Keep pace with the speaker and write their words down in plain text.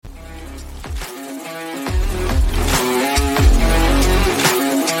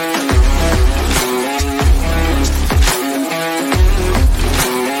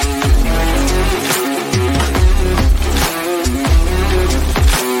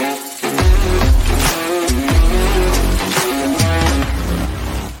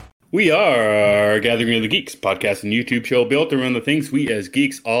We are Gathering of the Geeks, podcast and YouTube show built around the things we as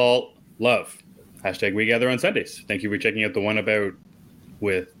geeks all love. Hashtag we gather on Sundays. Thank you for checking out the one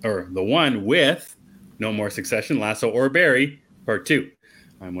with No More Succession, Lasso, or Barry, part 2.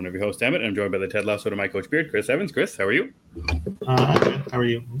 I'm one of your hosts, Emmett, and I'm joined by the Ted Lasso to my coach Beard, Chris Evans. Chris, how are you? I'm good. How are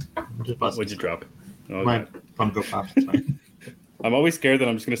you? What'd you drop? Oh, my Funko Pops. Fine. I'm always scared that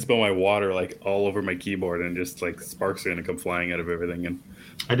I'm just going to spill my water like all over my keyboard and just like sparks are going to come flying out of everything. And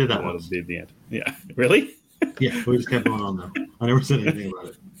I did that once. At the end. Yeah. Really? Yeah, we just kept going on though. I never said anything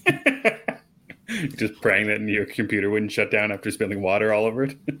about it. Just praying that your computer wouldn't shut down after spilling water all over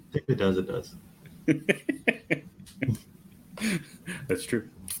it. If it does, it does. That's true.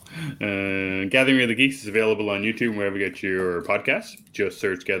 Gathering of the Geeks is available on YouTube wherever you get your podcasts. Just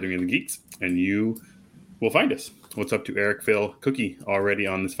search Gathering of the Geeks and you will find us. What's up to Eric, Phil, Cookie already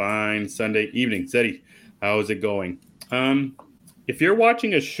on this fine Sunday evening? Zeddy, how is it going? If you're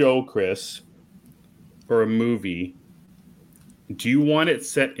watching a show, Chris, or a movie, do you want it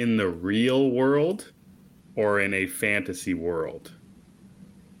set in the real world or in a fantasy world?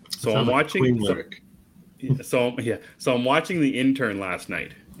 So I'm watching. So I'm watching The Intern last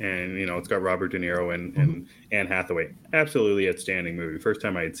night, and it's got Robert De Niro and Anne Hathaway. Absolutely outstanding movie. First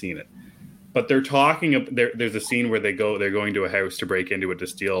time I had seen it. But they're talking. There's a scene where they're going to a house to break into it to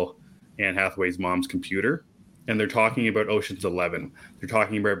steal Anne Hathaway's mom's computer, and they're talking about Ocean's 11. They're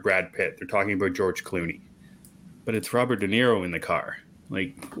talking about Brad Pitt. They're talking about George Clooney. But it's Robert De Niro in the car.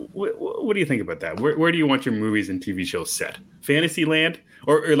 Like, what do you think about that? Where do you want your movies and TV shows set? Fantasyland,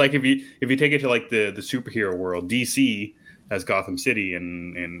 or like if you take it to like the superhero world, DC has Gotham City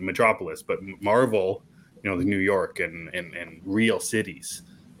and Metropolis, but Marvel, the New York and real cities.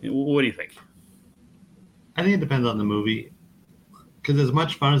 What do you think? I think it depends on the movie. Because as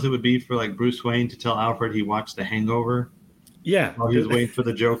much fun as it would be for like Bruce Wayne to tell Alfred he watched The Hangover, while he was waiting for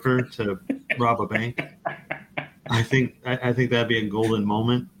the Joker to rob a bank, I think that'd be a golden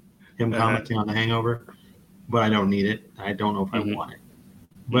moment. Him commenting on The Hangover, but I don't need it. I don't know if I want it.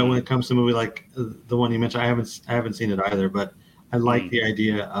 But when it comes to a movie like the one you mentioned, I haven't seen it either. But I like the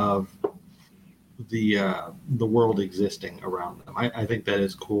idea of the world existing around them. I think that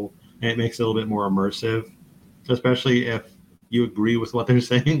is cool, and it makes it a little bit more immersive, especially if you agree with what they're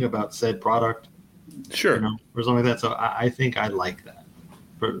saying about said product, sure, or something like that. So I think I like that.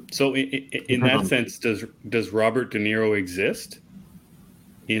 So in that sense, does Robert De Niro exist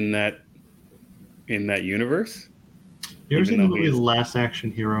in that universe? You ever seen the movie Last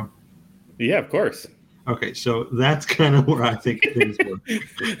Action Hero? Yeah, of course. Okay, so that's kind of where I think things work.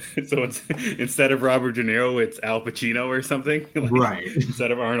 So it's, instead of Robert De Niro, it's Al Pacino or something? Right.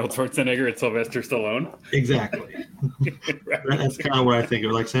 Instead of Arnold Schwarzenegger, it's Sylvester Stallone? Exactly. Right. That's kind of what I think.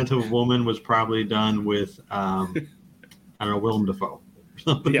 Like Scent of a Woman was probably done with, Willem Dafoe.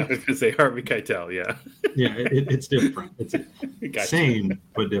 Yeah, I was going to say Harvey Keitel, yeah. Yeah, it's different. It's same,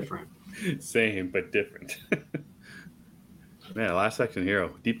 but different. Same, but different. Man, Last Action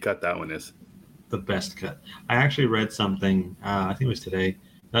Hero. Deep cut that one is. The best cut. I actually read something, I think it was today,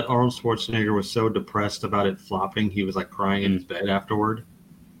 that Arnold Schwarzenegger was so depressed about it flopping, he was like crying in his bed afterward.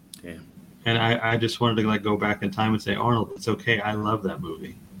 Damn. And I just wanted to like go back in time and say, Arnold, it's okay. I love that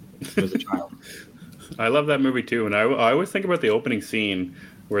movie as a child. I love that movie too. And I always think about the opening scene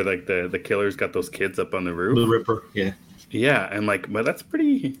where like the killer's got those kids up on the roof. Blue Ripper, yeah. Yeah, and like, but that's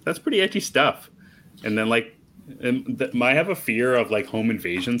pretty edgy stuff. And then like, I have a fear of like home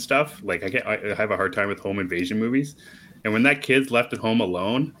invasion stuff. Like I have a hard time with home invasion movies. And when that kid's left at home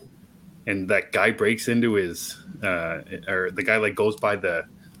alone, and that guy breaks into his, or the guy like goes by I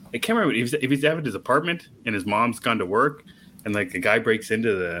can't remember if he's at his apartment and his mom's gone to work, and like the guy breaks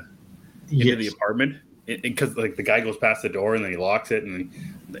into the apartment because like the guy goes past the door and then he locks it, and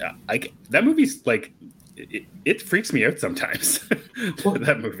that movie's like it freaks me out sometimes. Well,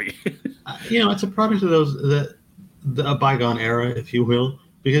 that movie. It's a product of the bygone era, if you will,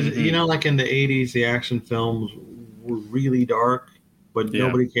 because like in the 80s, the action films were really dark, but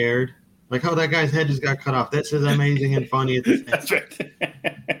nobody cared. Like, oh, that guy's head just got cut off. This is amazing and funny at the same time. That's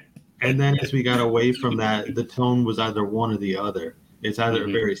right. And then as we got away from that, the tone was either one or the other. It's either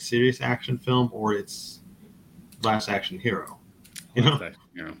a very serious action film or it's Last Action Hero.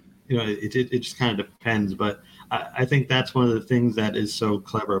 It just kind of depends. But I think that's one of the things that is so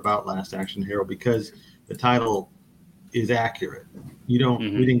clever about Last Action Hero, because the title is accurate. We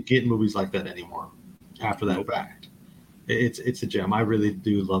didn't get movies like that anymore after that fact. It's a gem. I really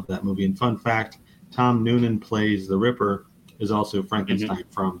do love that movie. And fun fact, Tom Noonan plays the Ripper, is also Frankenstein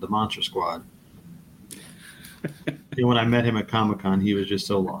from the Monster Squad. And when I met him at Comic-Con, he was just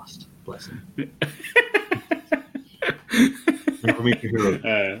so lost. Bless him. Never meet your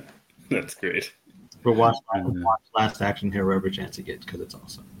hero. That's great. But watch Last Action Hero every chance you get because it's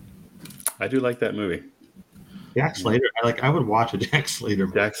awesome. I do like that movie. Jack Slater. I would watch a Jack Slater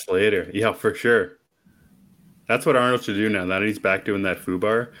movie. Jack Slater. Yeah, for sure. That's what Arnold should do now. Now that he's back doing that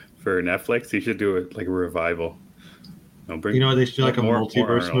FUBAR for Netflix, he should do it like a revival. They should do like a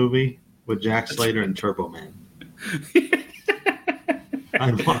multiverse movie with Jack Slater and Turbo Man.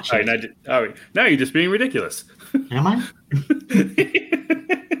 I'd watch it. Now you're just being ridiculous. Am I?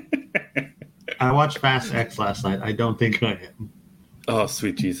 I watched Fast X last night. I don't think I am. Oh,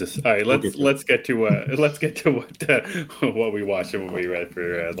 sweet Jesus! All right, let's get to what we watched and what we read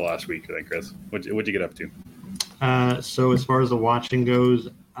for the last week. Then, Chris, what'd you get up to? So as far as the watching goes,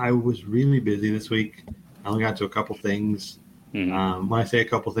 I was really busy this week. I only got to a couple things. Mm-hmm. When I say a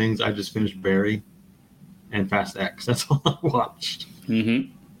couple things, I just finished Barry and Fast X. That's all I watched.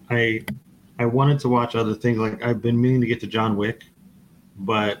 Mm-hmm. I wanted to watch other things. Like I've been meaning to get to John Wick,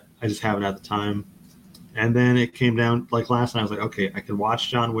 but I just haven't had the time. And then it came down, like last night, I was like, okay, I can watch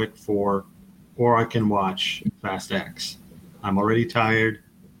John Wick 4 or I can watch Fast X. I'm already tired.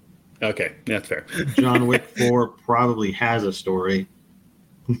 Okay, that's fair. John Wick 4 probably has a story.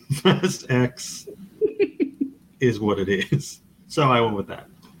 Fast X is what it is. So I went with that.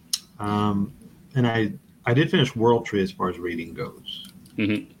 And I did finish World Tree as far as reading goes.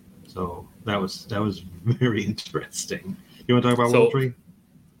 Mm-hmm. So that was very interesting. You want to talk about World Tree?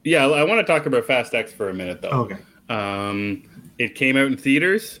 Yeah, I want to talk about Fast X for a minute, though. Okay. It came out in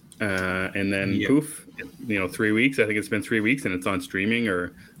theaters, and then poof, 3 weeks. I think it's been 3 weeks, and it's on streaming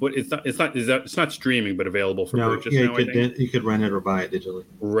or what? It's not streaming, but available for purchase now. You could rent it or buy it digitally.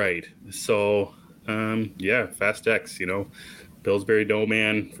 Right. So, Fast X. Pillsbury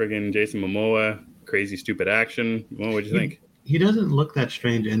Doughman, friggin' Jason Momoa, crazy stupid action. Well, what'd you think? He doesn't look that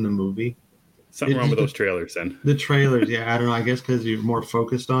strange in the movie. Something wrong with those trailers, then. The trailers, I don't know. I guess because you're more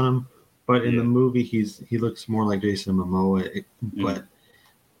focused on him. But in the movie, he looks more like Jason Momoa. But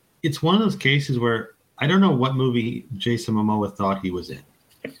it's one of those cases where I don't know what movie Jason Momoa thought he was in.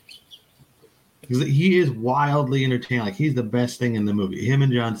 Because he is wildly entertaining. Like he's the best thing in the movie. Him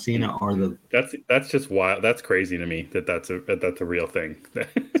and John Cena are the. That's just wild. That's crazy to me. That's a real thing.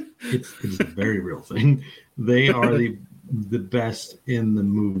 it's a very real thing. They are the best in the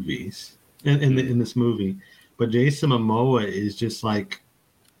movies. In this movie, but Jason Momoa is just like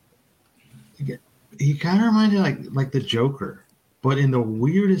he kind of reminded like the Joker, but in the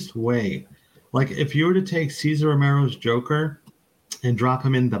weirdest way. Like if you were to take Cesar Romero's Joker and drop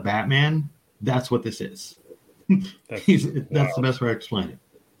him in the Batman, that's what this is. That's the best way to explain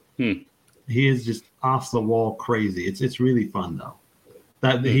it. He is just off the wall crazy. It's really fun though.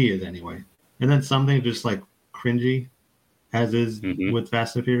 He is anyway. And then something just like cringy, as is with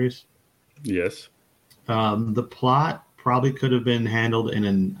Fast and Furious. Yes. The plot probably could have been handled in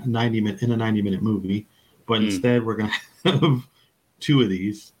a 90-minute movie, but instead we're going to have two of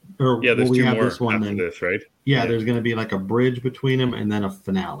these. There's two more after this, right? Yeah, there's going to be like a bridge between them and then a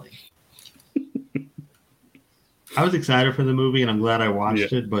finale. I was excited for the movie and I'm glad I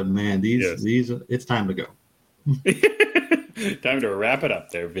watched it, but man, these it's time to go. Time to wrap it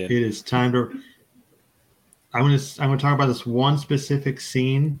up there, Vin. It is time to. I'm going to talk about this one specific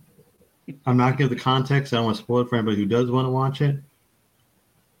scene. I'm not going to give the context. I don't want to spoil it for anybody who does want to watch it.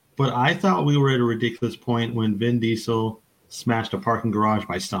 But I thought we were at a ridiculous point when Vin Diesel smashed a parking garage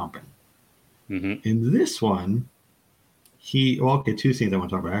by stomping. Mm-hmm. In this one, two scenes I want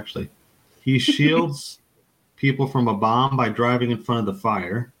to talk about, actually. He shields people from a bomb by driving in front of the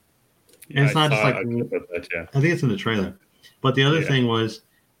fire. And it's not just like... I think it's in the trailer. But the other thing was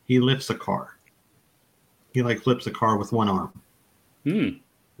he lifts a car. He flips a car with one arm.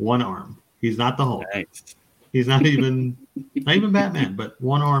 One arm. He's not the Hulk. Nice. He's not even Batman, but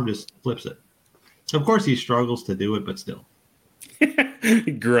one arm just flips it. Of course, he struggles to do it, but still.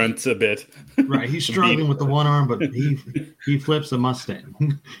 He grunts a bit. Right. He's struggling with the one arm, but he flips a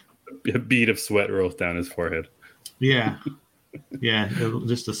Mustang. A bead of sweat rolls down his forehead. Yeah. Yeah.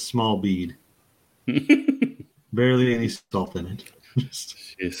 Just a small bead. Barely any salt in it.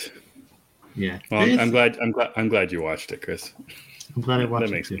 Jeez. Yeah. Well, I'm glad you watched it, Chris. I'm glad I watched it.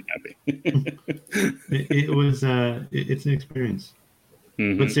 That makes me happy. It's an experience.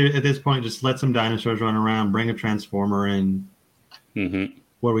 Mm-hmm. But see, at this point, just let some dinosaurs run around, bring a transformer in. Mm-hmm.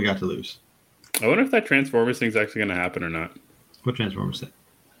 What do we got to lose? I wonder if that Transformers thing's actually going to happen or not. What Transformers thing?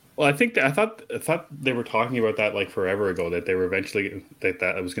 Well, I thought they were talking about that like forever ago, that they were eventually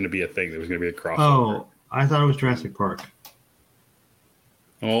that was going to be a thing. There was going to be a crossover. Oh, I thought it was Jurassic Park.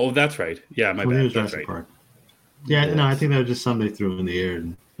 Oh, that's right. Yeah, my bad. It was Jurassic Park. Yeah, no, I think that was just something they threw in the air.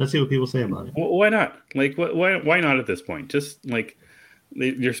 And let's see what people say about it. Well, why not? Like, why not at this point? Just like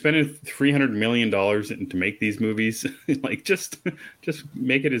You're spending $300 million to make these movies. Like, just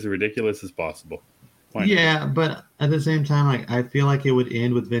make it as ridiculous as possible. Yeah, but at the same time, like I feel like it would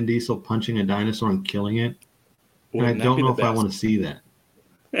end with Vin Diesel punching a dinosaur and killing it. And I don't know if I want to see that.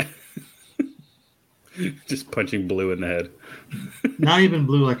 Just punching Blue in the head. Not even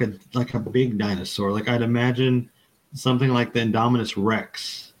Blue, like a big dinosaur. Like I'd imagine something like the Indominus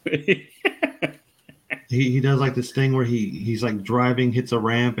Rex. He does like this thing where he's like driving, hits a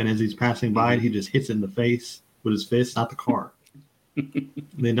ramp, and as he's passing by, he just hits it in the face with his fist, not the car. The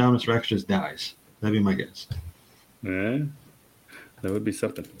Indominus Rex just dies. That'd be my guess. Yeah, that would be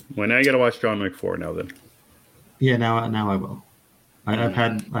something. Well, now you got to watch John Wick 4 now then. Yeah, now I will. I've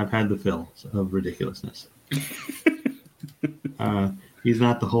had the fill of ridiculousness. He's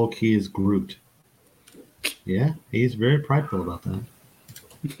not the Hulk, he is Groot. Yeah, he's very prideful about that.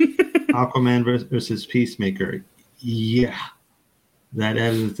 Aquaman versus Peacemaker. Yeah, that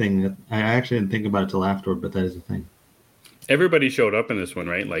is a thing. That I actually didn't think about it till afterward, but that is a thing. Everybody showed up in this one,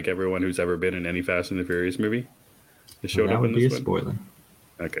 right? Like everyone who's ever been in any Fast and the Furious movie. They showed up in this one. That would be a spoiler.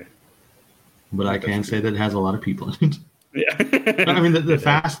 Okay. But I can say that it has a lot of people in it. Yeah. I mean, the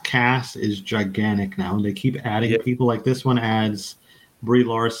Fast cast is gigantic now, and they keep adding people. Like this one adds Brie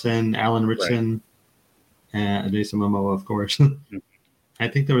Larson, Alan Ritchson, and Jason Momoa, of course. I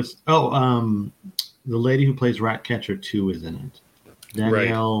think there was the lady who plays Ratcatcher 2 is in it.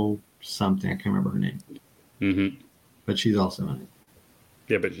 Danielle something, I can't remember her name. Mm-hmm. But she's also in it.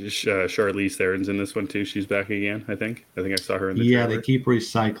 Yeah, but Charlize Theron's in this one too. She's back again, I think. I saw her in the trailer. They keep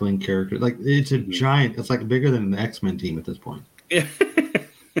recycling characters. Like it's a giant. It's like bigger than the X-Men team at this point. Yeah.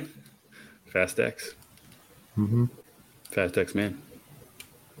 Fast X. Mm-hmm. Fast X-Man.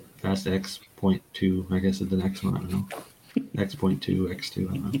 Fast X.2, I guess is the next one. I don't know. X.2, X2,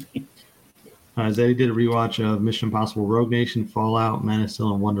 I don't know. Zeddy did a rewatch of Mission Impossible Rogue Nation, Fallout, Man of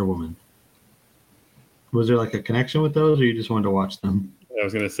Steel, and Wonder Woman. Was there like a connection with those, or you just wanted to watch them? I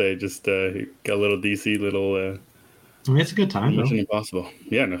was going to say, just got a little DC, little... I mean, it's a good time, Mission Impossible.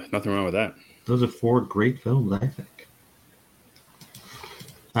 Yeah, no, nothing wrong with that. Those are 4 great films, I think.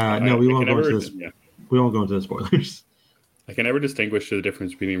 No, we won't go into this. Yeah. We won't go into the spoilers. I can never distinguish the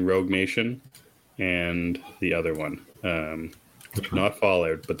difference between Rogue Nation and the other one. Not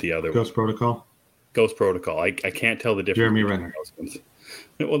Fallout, but the other one. Ghost Protocol? Ghost Protocol. I can't tell the difference. Jeremy Renner.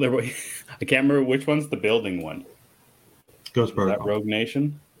 Well, I can't remember which one's the building one. Ghost Protocol. Is that Rogue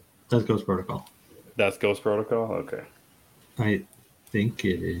Nation? That's Ghost Protocol. That's Ghost Protocol? Okay. I think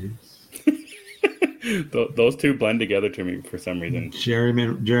it is. Those two blend together to me for some reason.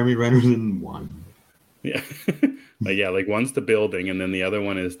 Jeremy Renner's in one. Yeah. But yeah, like one's the building, and then the other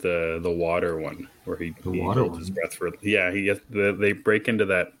one is the water one, where he holds his breath for. Yeah, they break into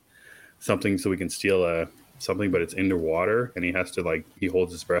that something so we can steal something, but it's underwater, and he has to he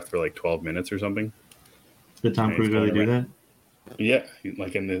holds his breath for like 12 minutes or something. Did Tom Cruise really do that? Yeah,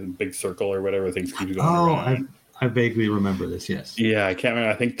 like in the big circle or whatever, things keep going. Oh, I vaguely remember this. Yes. Yeah, I can't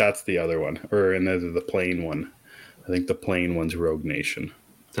remember. I think that's the other one, or and there's the plane one. I think the plane one's Rogue Nation.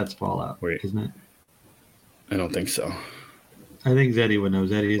 That's Fallout, isn't it? I don't think so. I think Zeddy would know.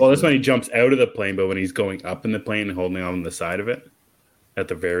 Zeddy. Well, that's when he jumps out of the plane, but when he's going up in the plane and holding on the side of it at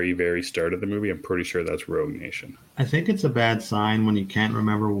the very, very start of the movie, I'm pretty sure that's Rogue Nation. I think it's a bad sign when you can't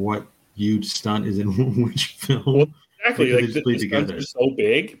remember what huge stunt is in which film. Well, exactly. Like the stunts are so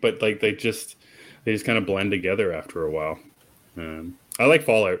big, but like they just kind of blend together after a while. I like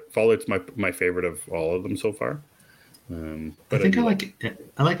Fallout. Fallout's my favorite of all of them so far. But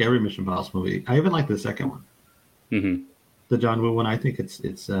I like every Mission Impossible movie. I even like the second one. Mm-hmm. The John Woo one, I think it's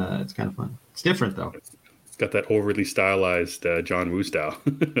kind of fun. It's different though. It's got that overly stylized John Woo style.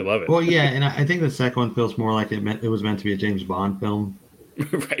 I love it. Well, yeah, and I think the second one feels more like it was meant to be a James Bond film,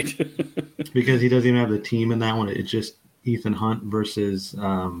 right? Because he doesn't even have the team in that one. It's just Ethan Hunt versus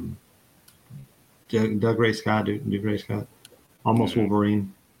Doug Ray Scott, almost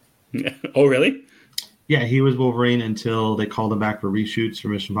Wolverine. Oh, really? Yeah, he was Wolverine until they called him back for reshoots for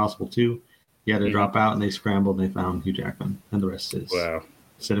Mission Impossible 2. He had to drop out, and they scrambled, and they found Hugh Jackman, and the rest is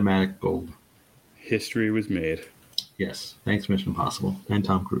cinematic gold. History was made. Yes, thanks Mission Impossible and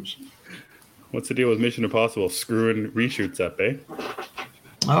Tom Cruise. What's the deal with Mission Impossible screwing reshoots up, eh?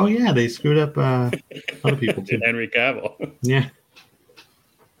 Oh, yeah, they screwed up other people, too. Henry Cavill. Yeah.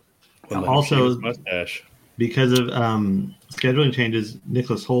 Well, also, mustache. Because of scheduling changes,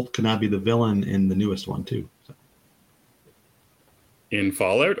 Nicholas Hoult could not be the villain in the newest one, too. So. In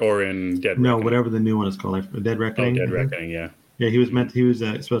Fallout or in Dead Reckoning? No, whatever the new one is called. Dead Reckoning? Oh, Dead Reckoning, yeah. Yeah, he was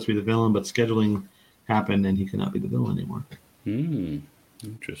supposed to be the villain, but scheduling happened, and he could not be the villain anymore.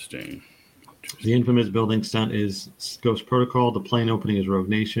 Interesting. The infamous building stunt is Ghost Protocol. The plane opening is Rogue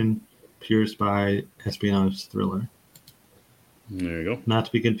Nation. Pure spy espionage thriller. There you go. Not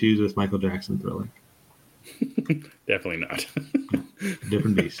to be confused with Michael Jackson Thriller. Definitely not.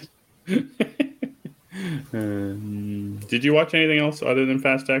 Different beast. Did you watch anything else other than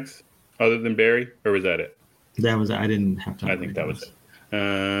Fast X? Other than Barry? Or was that it? That was it. I didn't have time. I think that was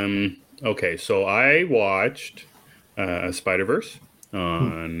it. Okay, so I watched Spider-Verse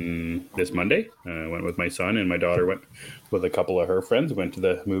on this Monday. I went with my son, and my daughter went with a couple of her friends. Went to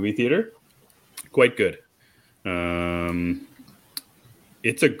the movie theater. Quite good.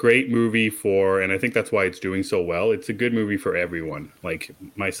 It's a great movie and I think that's why it's doing so well. It's a good movie for everyone. Like,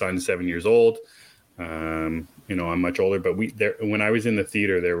 my son's 7 years old. I'm much older, but when I was in the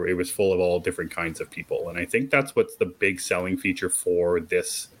theater, it was full of all different kinds of people. And I think that's what's the big selling feature for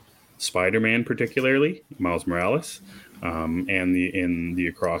this Spider-Man, particularly Miles Morales, and the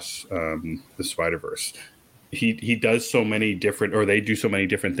Across the Spider-Verse. He does so many different, or they do so many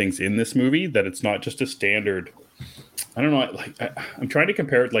different things in this movie that it's not just a standard. I don't know. I'm trying to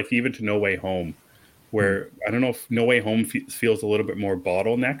compare it, like, even to No Way Home, where I don't know if No Way Home feels a little bit more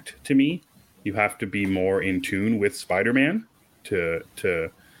bottlenecked to me. You have to be more in tune with Spider-Man to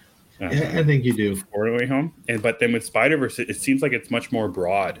I think you do. For No Way Home, but then with Spider-Verse, it seems like it's much more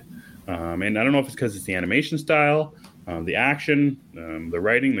broad. And I don't know if it's because it's the animation style, the action, the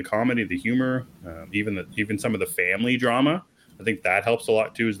writing, the comedy, the humor, even some of the family drama. I think that helps a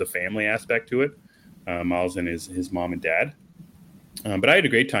lot too, is the family aspect to it. Miles and his mom and dad. But I had a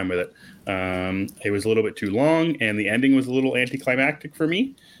great time with it. It was a little bit too long, and the ending was a little anticlimactic for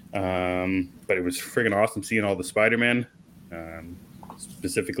me. But it was friggin' awesome seeing all the Spider-Man.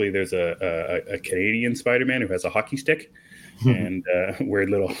 Specifically, there's a Canadian Spider-Man who has a hockey stick and weird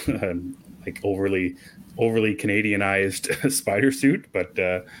little like overly Canadianized spider suit, but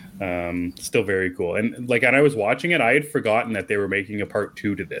still very cool. And I was watching it, I had forgotten that they were making a part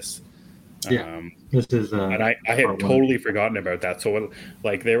 2 to this. This is and I had totally forgotten about that. So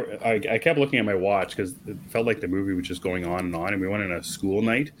I kept looking at my watch because it felt like the movie was just going on, and we went on a school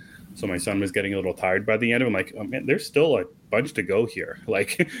night. So my son was getting a little tired by the end. I'm like, oh man, there's still a bunch to go here.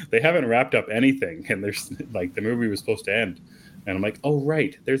 Like, they haven't wrapped up anything, and there's the movie was supposed to end. And I'm like, oh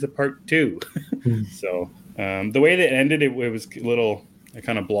right, there's a part 2. So the way that it ended, it was a little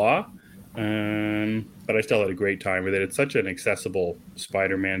kind of blah. But I still had a great time with it. It's such an accessible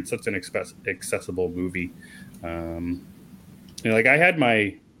Spider-Man, such an accessible movie. I had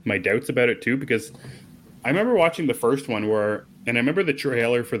my doubts about it too, because I remember watching the first one and I remember the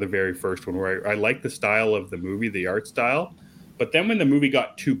trailer for the very first one where I liked the style of the movie, the art style. But then when the movie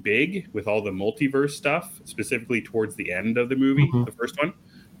got too big with all the multiverse stuff, specifically towards the end of the movie, the first one,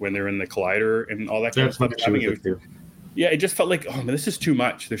 when they're in the collider and all that kind of stuff happening, it just felt like, oh man, this is too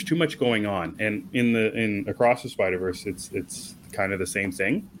much. There's too much going on. And in Across the Spider-Verse, it's kind of the same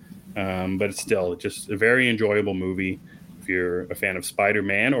thing, but it's still just a very enjoyable movie if you're a fan of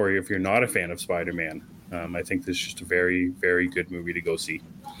Spider-Man, or if you're not a fan of Spider-Man. I think this is just a very, very good movie to go see.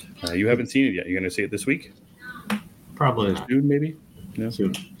 You haven't seen it yet. You're going to see it this week? Probably soon, maybe. No?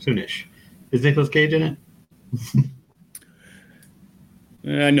 Soonish. Is Nicolas Cage in it?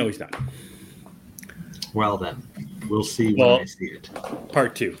 No, he's not. Well then, we'll see when I see it.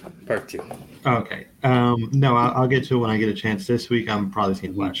 Part two. Okay. No, I'll get to it when I get a chance. This week, I'm probably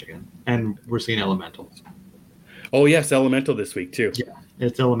seeing Flash again, and we're seeing Elemental. Oh yes, Elemental this week too. Yeah,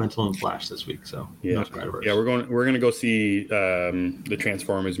 it's Elemental and Flash this week. So no Spider-Verse. Yeah, we're going to go see the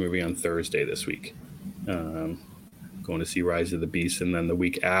Transformers movie on Thursday this week. Going to see Rise of the Beast, and then the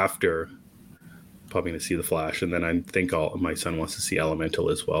week after, probably going to see the Flash, and then I think my son wants to see Elemental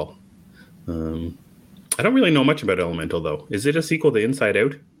as well. I don't really know much about Elemental, though. Is it a sequel to Inside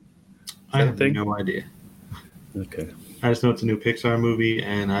Out? I have no idea. Okay. I just know it's a new Pixar movie,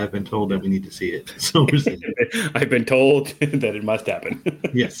 and I've been told that we need to see it. So we're seeing it. I've been told that it must happen.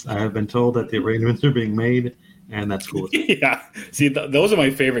 Yes, I have been told that the arrangements are being made, and that's cool. Yeah. See, those are my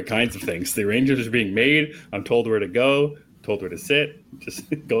favorite kinds of things. The arrangements are being made. I'm told where to go, told where to sit. Just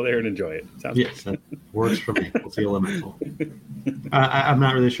go there and enjoy it. Sounds good. That works for me. We'll see Elemental. I'm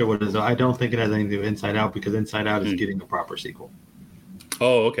not really sure what it is, though. I don't think it has anything to do with Inside Out, because Inside Out is getting a proper sequel.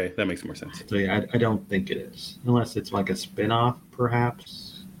 Oh, okay. That makes more sense. So, yeah, I don't think it is. Unless it's like a spin-off,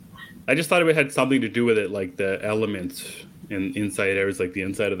 perhaps. I just thought it had something to do with it, like the elements in Inside Out is like the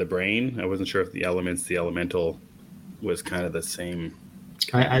inside of the brain. I wasn't sure if the Elemental was kind of the same.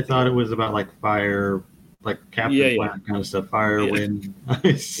 I thought it was about like fire, like Captain Planet kind of stuff. Fire, wind,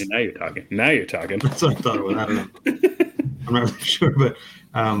 ice. Yeah, now you're talking. That's what I thought it was. I don't know. I'm not really sure, but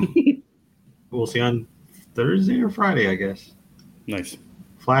we'll see on Thursday or Friday, I guess. Nice.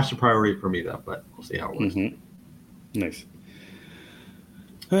 Flash a priority for me though, but we'll see how it works. Nice.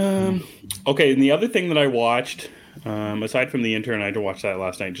 Okay, and the other thing that I watched, aside from The Intern, I had to watch that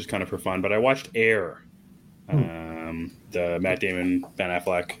last night just kind of for fun, but I watched Air, the Matt Damon, Ben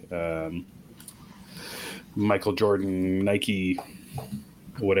Affleck, Michael Jordan, Nike,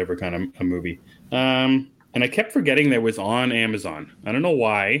 whatever kind of a movie. And I kept forgetting that it was on Amazon. I don't know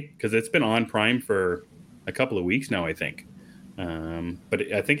why, because it's been on Prime for a couple of weeks now, I think.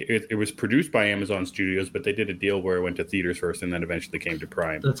 But I think it was produced by Amazon Studios, but they did a deal where it went to theaters first and then eventually came to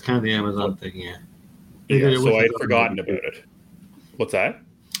Prime. That's kind of the Amazon thing, yeah. So I had forgotten about it. What's that?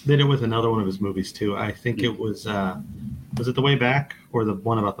 They did it with another one of his movies too. I think it was it The Way Back or the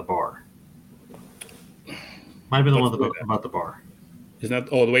one about the bar? Might have been the one about the bar. Isn't that?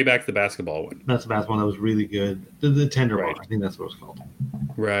 Oh, The Way Back's the basketball one. That's the basketball that was really good. The Tender Bar, I think that's what it's called.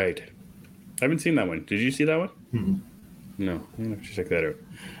 Right. I haven't seen that one. Did you see that one? Mm-hmm. No, I'm gonna have to check that out.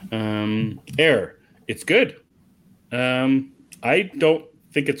 Air, it's good. I don't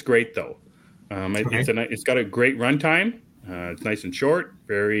think it's great though. It's got a great runtime. It's nice and short.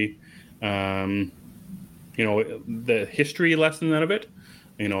 Very, the history lesson out of it.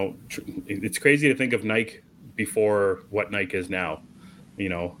 It's crazy to think of Nike before what Nike is now.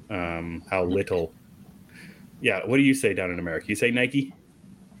 How little. Yeah, what do you say down in America? You say Nike?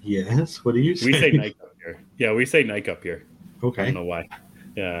 Yes. What do you say? We say Nike up here. Yeah, we say Nike up here. Okay. I don't know why.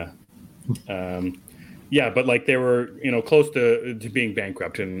 Yeah. But like they were, close to being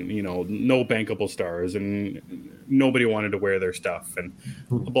bankrupt and, no bankable stars and nobody wanted to wear their stuff and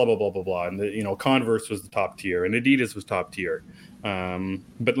blah, blah, blah, blah, blah. And, Converse was the top tier and Adidas was top tier.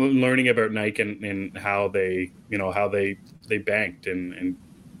 But learning about Nike and how they banked and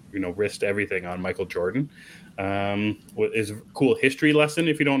risked everything on Michael Jordan is a cool history lesson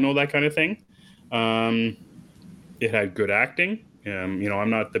if you don't know that kind of thing. It had good acting. I'm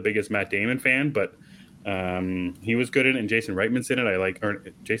not the biggest Matt Damon fan, but he was good in it, and Jason Reitman's in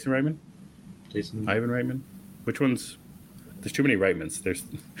it. Jason Reitman? Ivan Reitman? Which one's? There's too many Reitmans.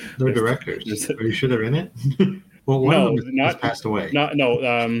 They're directors. Are you sure they're in it? Well, one of them has passed away.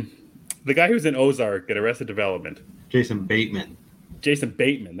 The guy who's in Ozark at Arrested Development. Jason Bateman.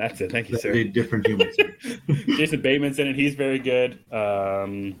 That's it. Thank you, sir. Different humans. Jason Bateman's in it. He's very good.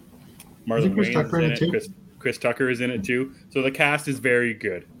 Marlon Wayans is in it. Chris Tucker is in it too. So the cast is very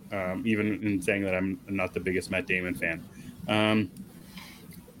good. Even in saying that I'm not the biggest Matt Damon fan.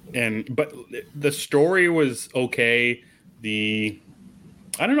 But the story was okay. I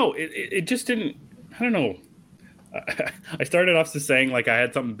don't know. It just didn't. I don't know. I started off just saying like I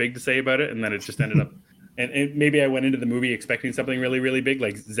had something big to say about it, and then it just ended up. And maybe I went into the movie expecting something really, really big.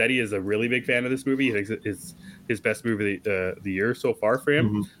 Like Zeddy is a really big fan of this movie. He thinks it's his best movie the year so far for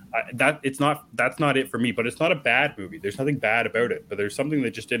him. Mm-hmm. That's not it for me. But it's not a bad movie. There's nothing bad about it. But there's something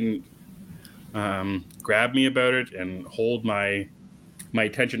that just didn't grab me about it and hold my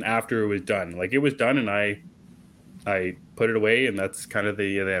attention after it was done. Like it was done, and I put it away, and that's kind of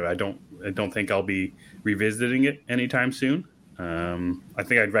I don't think I'll be revisiting it anytime soon. I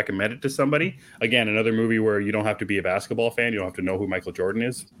think I'd recommend it to somebody. Again, another movie where you don't have to be a basketball fan. You don't have to know who Michael Jordan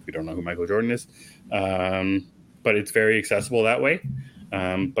is. If you don't know who Michael Jordan is. But it's very accessible that way.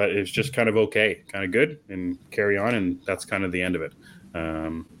 But it's just kind of okay, kind of good, and carry on, and that's kind of the end of it. I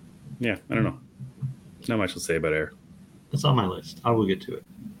don't know. Not much to say about Air. That's on my list. I will get to it.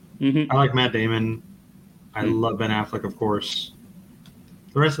 Mm-hmm. I like Matt Damon. I love Ben Affleck, of course.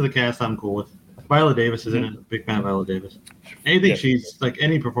 The rest of the cast I'm cool with. Viola Davis is in it. Big fan of Viola Davis. Anything she's like,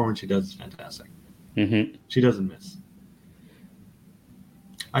 any performance she does is fantastic. Mm-hmm. She doesn't miss.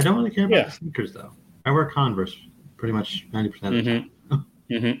 I don't really care about the sneakers though. I wear Converse pretty much 90% of the time.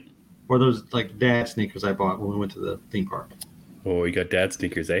 Mm-hmm. Or those like dad sneakers I bought when we went to the theme park. Oh, you got dad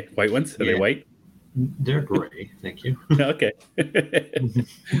sneakers, eh? White ones? Are they white? They're gray, thank you. Okay.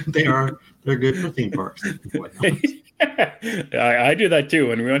 They're good for theme parks. I do that too.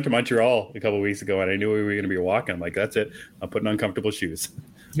 When we went to Montreal a couple of weeks ago and I knew we were going to be walking, I'm like, that's it. I'm putting on comfortable shoes.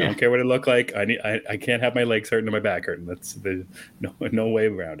 I don't care what it look like. I can't have my legs hurting or my back hurting. That's no way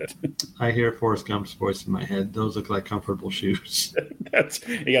around it. I hear Forrest Gump's voice in my head. Those look like comfortable shoes.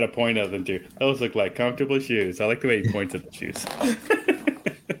 You got to point at them too. Those look like comfortable shoes. I like the way he points at the shoes.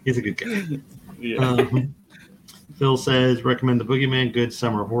 He's a good guy. Yeah. Phil says, recommend The Boogeyman, good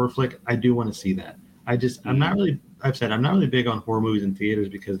summer horror flick. I do want to see that. I'm not really big on horror movies in theaters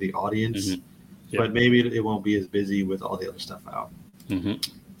because of the audience, but maybe it won't be as busy with all the other stuff out. Mm-hmm.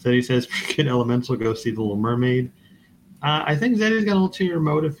 Zeddy says, forget Elemental, go see The Little Mermaid. I think Zeddy's got an ulterior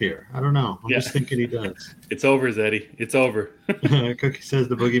motive here. I don't know. I'm just thinking he does. It's over, Zeddy. It's over. Cookie says,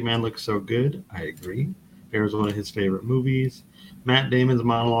 The Boogeyman looks so good. I agree. Bear's one of his favorite movies. Matt Damon's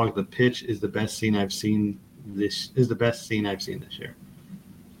monologue, The Pitch, is the best scene I've seen this year.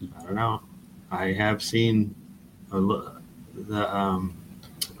 I don't know. I have seen the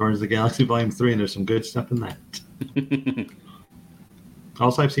Guardians of the Galaxy Volume 3, and there's some good stuff in that.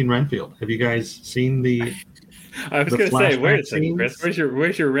 Also, I've seen Renfield. Have you guys seen the I was going to say, wait a second, Chris.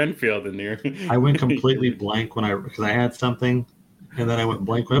 Where's your Renfield in there? I went completely blank because I had something, and then I went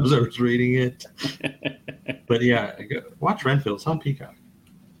blank when I was reading it. But yeah, watch Renfield. It's on Peacock.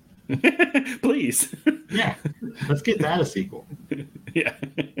 Please. Yeah, let's get that a sequel. Yeah.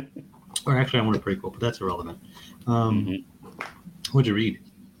 Or actually, I want a prequel, but that's irrelevant. What'd you read?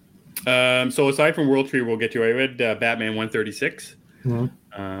 So aside from World Tree, we'll get to. I read Batman 136.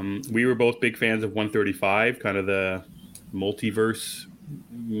 Mm-hmm. We were both big fans of 135, kind of the multiverse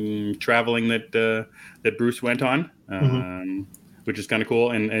traveling that Bruce went on, which is kind of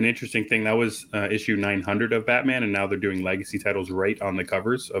cool. And an interesting thing, that was issue 900 of Batman, and now they're doing legacy titles right on the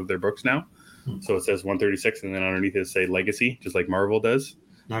covers of their books now. Mm-hmm. So it says 136, and then underneath it say Legacy, just like Marvel does.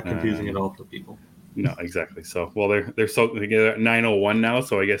 Not confusing at all for people. No, exactly. So, well, they get 901 now,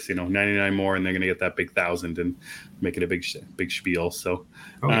 so I guess 99 more, and they're going to get that big 1,000 and make it a big spiel. So,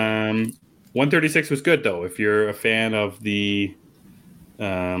 136 was good though. If you're a fan of the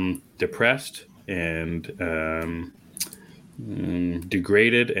depressed and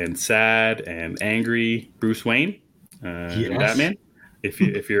degraded and sad and angry Bruce Wayne, yes. Batman,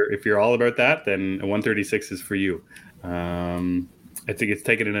 if you're all about that, then 136 is for you. I think it's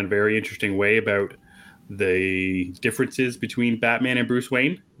taken in a very interesting way about the differences between Batman and Bruce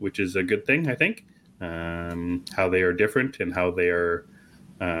Wayne, which is a good thing, I think. How they are different and how they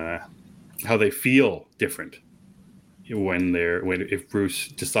feel different if Bruce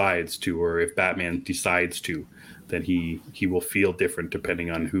decides to, or if Batman decides to, then he will feel different depending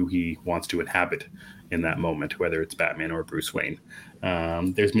on who he wants to inhabit in that moment, whether it's Batman or Bruce Wayne.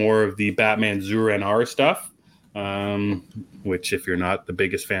 There's more of the Batman Zur-En-Arrh stuff. Which, if you're not the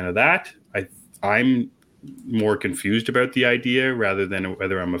biggest fan of that, I'm more confused about the idea rather than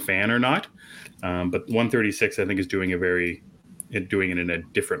whether I'm a fan or not. But 136, I think, is doing it in a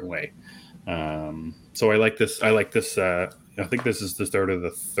different way. So I like this. I think this is the start of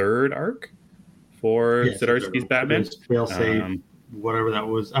the third arc for Zdarsky's Batman. Failsafe, whatever that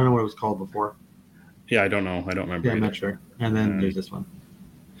was. I don't know what it was called before. Yeah, I don't know. I don't remember. Yeah, I'm not sure. And then there's this one.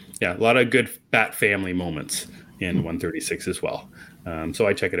 Yeah, a lot of good Bat family moments in 136 as well. So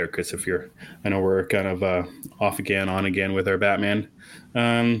I check it out, Chris. I know we're kind of off again, on again with our Batman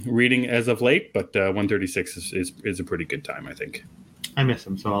reading as of late, but 136 is a pretty good time, I think. I miss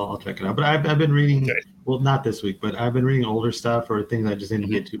him, so I'll check it out. But I've been reading, well, not this week, but I've been reading older stuff or things I just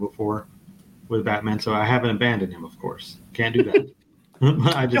didn't get to before with Batman. So I haven't abandoned him, of course. Can't do that.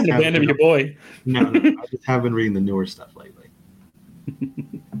 I just haven't abandoned your boy. No, I just have been reading the newer stuff lately.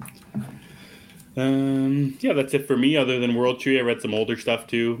 Yeah, that's it for me. Other than World Tree, I read some older stuff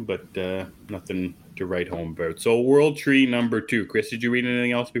too, but nothing to write home about. So World Tree number 2. Chris, did you read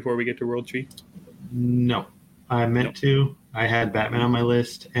anything else before we get to World Tree? No, I meant to. I had Batman on my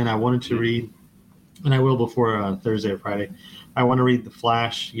list, and I wanted to read, and I will before Thursday or Friday. I want to read The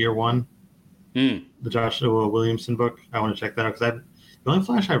Flash Year 1, the Joshua Williamson book. I want to check that out because the only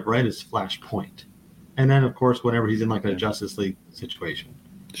Flash I've read is Flashpoint, and then of course whenever he's in like a Justice League situation.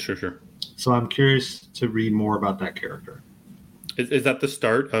 Sure. So I'm curious to read more about that character. Is that the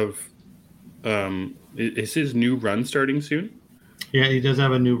start of? Is his new run starting soon? Yeah, he does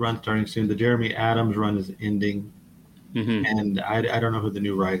have a new run starting soon. The Jeremy Adams run is ending, and I don't know who the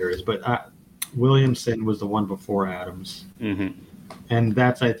new writer is, but Williamson was the one before Adams, and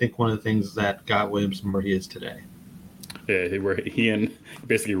that's I think one of the things that got Williamson where he is today. Yeah, where he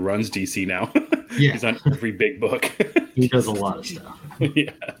basically runs DC now. Yeah, he's on every big book. He does a lot of stuff.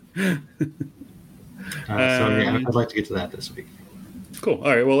 Yeah. I'd like to get to that this week. Cool.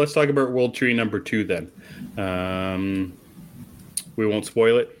 All right. Well, let's talk about World Tree number 2 then. We won't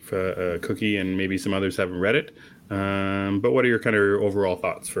spoil it for Cookie and maybe some others haven't read it. But what are your kind of overall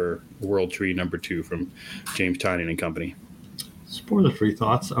thoughts for World Tree number 2 from James Tynion and Company? Spoiler-free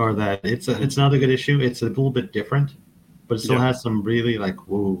thoughts are that it's not a good issue. It's a little bit different, but it still has some really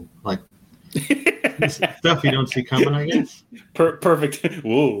stuff you don't see coming, I guess. Perfect.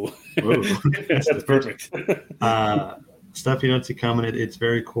 Whoa. That's perfect. Stuff you don't see coming. It's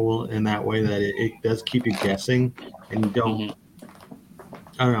very cool in that way that it does keep you guessing, and you don't.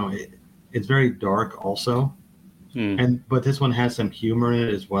 I don't know. It's very dark, also, but this one has some humor in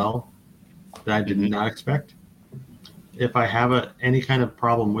it as well that I did not expect. If I have any kind of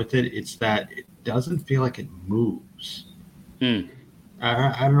problem with it, it's that it doesn't feel like it moves. I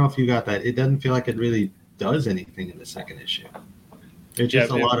don't know if you got that. It doesn't feel like it really does anything in the second issue. It's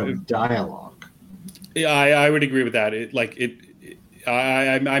just a lot of dialogue. Yeah, I would agree with that.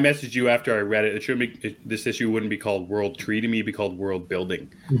 I messaged you after I read it. This issue wouldn't be called World Tree to me; it'd be called World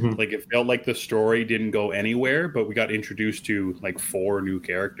Building. Mm-hmm. Like, it felt like the story didn't go anywhere, but we got introduced to like 4 new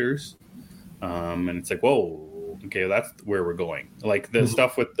characters, and it's like, whoa, okay, that's where we're going. Like the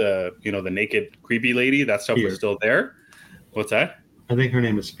stuff with the the naked creepy lady, that stuff was still there. What's that? I think her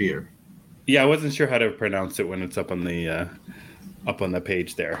name is Fear. Yeah, I wasn't sure how to pronounce it when it's up on the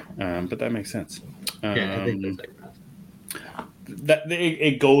page there, but that makes sense. Yeah, I think that's like that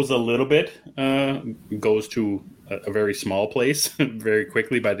it goes a little bit, goes to a very small place very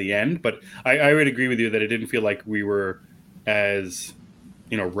quickly by the end. But I would agree with you that it didn't feel like we were as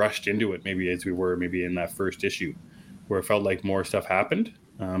rushed into it maybe as we were maybe in that first issue, where it felt like more stuff happened.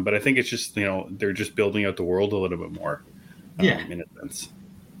 But I think it's just they're just building out the world a little bit more. In a sense.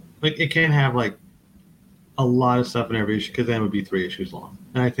 Like, it can't have like a lot of stuff in every issue, because then it would be 3 issues long.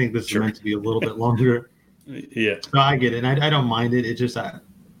 And I think this is meant to be a little bit longer. Yeah. So I get it. And I don't mind it. It's just that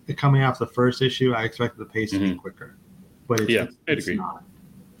coming off the first issue, I expected the pace to be quicker. But it's not.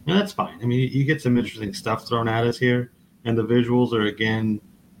 And that's fine. I mean, you get some interesting stuff thrown at us here. And the visuals are, again,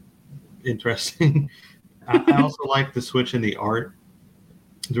 interesting. I also like the switch in the art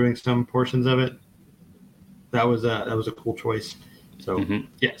during some portions of it. That was a cool choice. So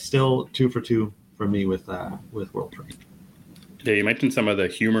still 2 for 2 for me with World Tree. Yeah, you mentioned some of the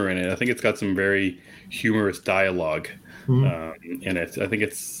humor in it. I think it's got some very humorous dialogue in it. I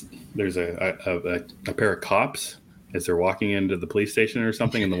think there's a pair of cops as they're walking into the police station or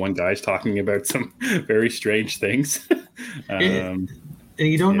something, and the one guy's talking about some very strange things. And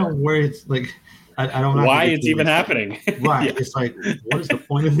you don't know where it's like. I don't know why it's even happening. Right. Yeah. It's like, what is the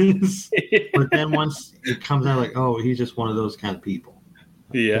point of this? But then once it comes out, like, oh, he's just one of those kind of people.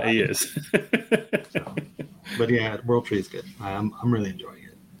 Yeah, he is. But yeah, World Tree is good. I'm really enjoying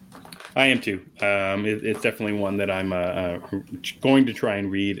it. I am too. It's definitely one that I'm going to try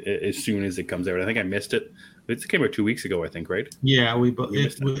and read as soon as it comes out. I think I missed it. It came out 2 weeks ago, I think, right? Yeah, I think we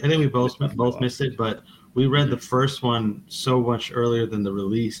both missed it, but we read the first one so much earlier than the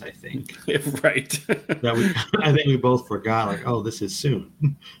release, I think. Right. I think we both forgot, like, oh, this is soon.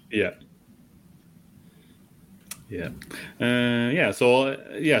 Yeah. Yeah. So,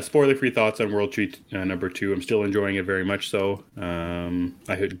 spoiler-free thoughts on World Tree number 2. I'm still enjoying it very much so.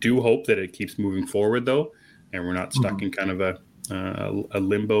 I do hope that it keeps moving forward, though, and we're not stuck in kind of a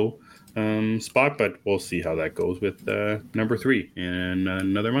limbo spot, but we'll see how that goes with number 3 in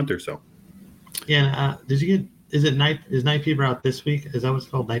another month or so. Yeah, is Night Fever out this week? Is that what's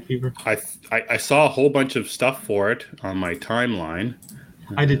called, Night Fever? I saw a whole bunch of stuff for it on my timeline.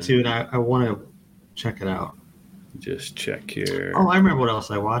 I did too, and I want to check it out. Just check here. Oh, I remember what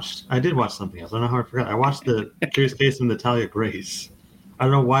else I watched. I did watch something else. I don't know how I forgot. I watched the Curious Case of Natalia Grace. I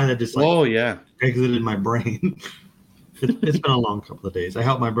don't know why that just exited my brain. It's been a long couple of days. I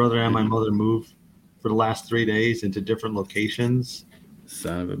helped my brother and my mother move for the last 3 days into different locations.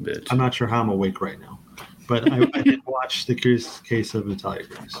 Son of a bitch. I'm not sure how I'm awake right now. But I did watch The Curious Case of Natalia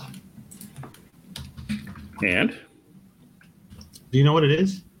Grace. And? Do you know what it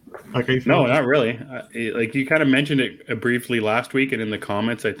is? Like, are you no, not really. Like, you kind of mentioned it briefly last week, and in the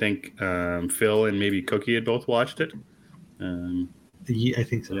comments, I think Phil and maybe Cookie had both watched it. Yeah, I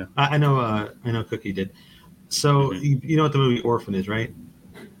think so. Yeah. I know Cookie did. So you know what the movie Orphan is, right?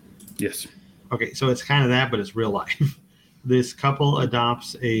 Yes. Okay, so it's kind of that, but it's real life. This couple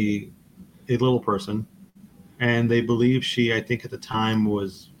adopts a little person, and they believe she, I think at the time,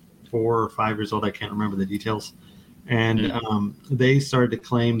 was 4 or 5 years old. I can't remember the details. And they started to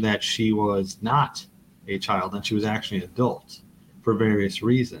claim that she was not a child, and she was actually an adult for various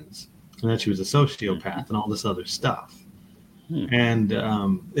reasons, and that she was a sociopath and all this other stuff. And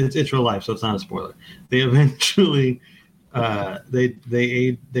it's real life, so it's not a spoiler. They eventually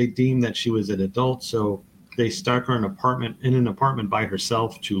they deemed that she was an adult, so they stuck her in an apartment by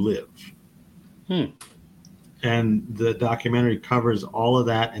herself to live. And the documentary covers all of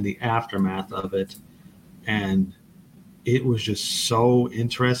that and the aftermath of it, and it was just so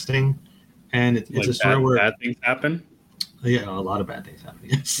interesting. And it's like a story where bad things happen. Yeah, a lot of bad things happen.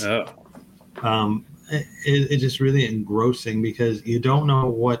 Yes. Oh. It's just really engrossing because you don't know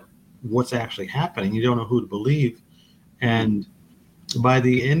what's actually happening. You don't know who to believe. And by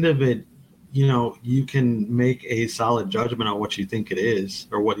the end of it, you can make a solid judgment on what you think it is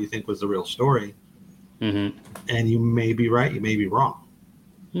or what you think was the real story. And you may be right, you may be wrong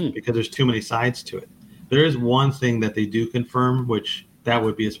because there's too many sides to it. There is one thing that they do confirm, which that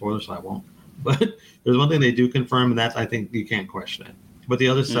would be a spoiler, so I won't. But there's one thing they do confirm, and that's, I think you can't question it. But the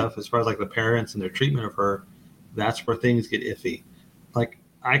other stuff, as far as like the parents and their treatment of her, that's where things get iffy. Like,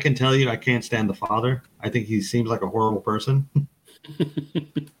 I can tell you, I can't stand the father. I think he seems like a horrible person.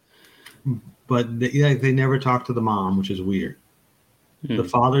 But they never talk to the mom, which is weird. The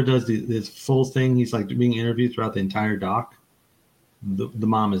father does this full thing. He's like being interviewed throughout the entire doc. The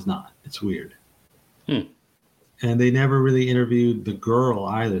mom is not. It's weird. And they never really interviewed the girl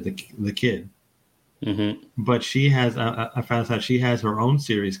either, the kid. But she has, I found out she has her own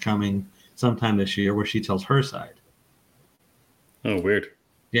series coming sometime this year where she tells her side. Oh, weird.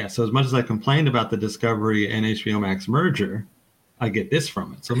 Yeah, so as much as I complained about the Discovery and HBO Max merger, I get this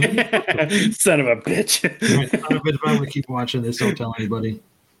from it. So maybe son of a bitch. Son of a bitch, I'm going to keep watching this. Don't tell anybody.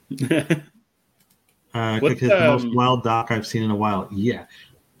 Because the most wild doc I've seen in a while. Yeah,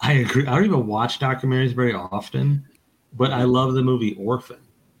 I agree. I don't even watch documentaries very often, but I love the movie Orphan.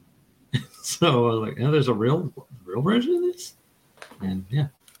 So I was like, there's a real version of this? And yeah.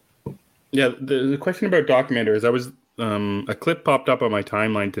 Yeah, the question about documentaries, I was a clip popped up on my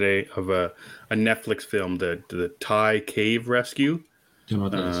timeline today of a Netflix film, the Thai cave rescue, Do you know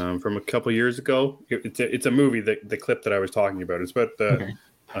what that is? from a couple years ago. It's a movie. The clip that I was talking about. It's about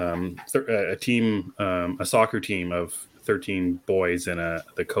a team, a soccer team of 13 boys and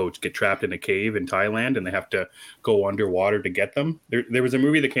the coach get trapped in a cave in Thailand, and they have to go underwater to get them. There was a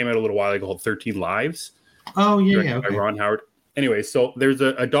movie that came out a little while ago called 13 Lives. Oh yeah, by Ron Howard. Anyway, so there's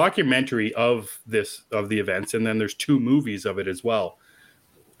a documentary of the events, and then there's 2 movies of it as well.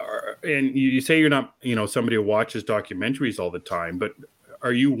 And you say you're not, somebody who watches documentaries all the time, but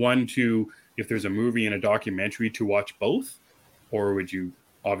are you one to, if there's a movie and a documentary, to watch both, or would you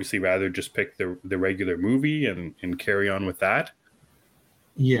obviously rather just pick the regular movie and carry on with that?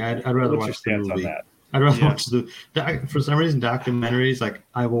 Yeah, I'd rather watch the movie. I'd rather watch for some reason documentaries. Like,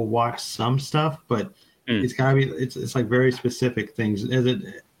 I will watch some stuff, but it's gotta be it's like very specific things.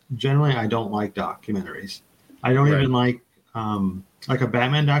 Generally, I don't like documentaries. I don't even like a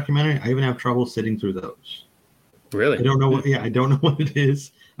Batman documentary. I even have trouble sitting through those. Really? I don't know what. Yeah, I don't know what it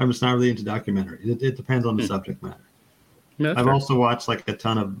is. I'm just not really into documentaries. It depends on the subject matter. Yeah, I've also watched like a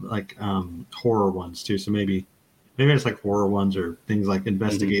ton of like horror ones too. So maybe it's like horror ones or things like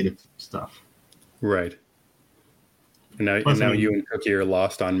investigative stuff. Right. And now you and Cookie are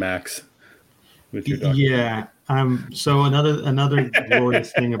lost on Max with your documentary. Yeah. So another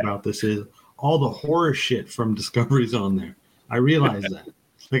glorious thing about this is all the horror shit from Discovery's on there. I realize that.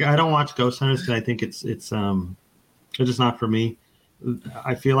 Like, I don't watch Ghost Hunters because I think it's just not for me.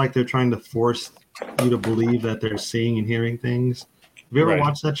 I feel like they're trying to force you to believe that they're seeing and hearing things. Have you ever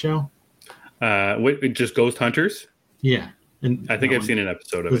watched that show? Just Ghost Hunters? Yeah. And I think I've seen an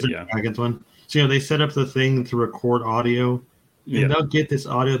episode of it. Yeah. Dragons one. So they set up the thing to record audio, and they'll get this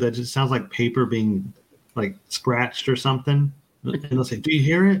audio that just sounds like paper being like scratched or something, and they'll say, "Do you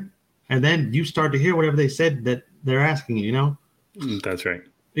hear it?" And then you start to hear whatever they said that they're asking you. That's right.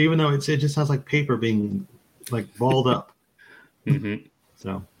 Even though it just sounds like paper being like balled up.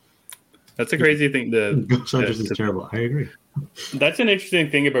 So that's a crazy thing. The Ghost Hunters is terrible. I agree. That's an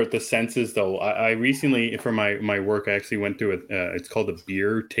interesting thing about the senses, though. I recently, for my work, I actually went to it's called a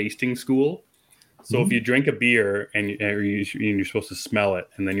beer tasting school. So if you drink a beer and you're supposed to smell it,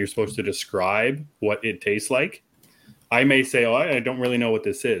 and then you're supposed to describe what it tastes like, I may say, "Oh, I don't really know what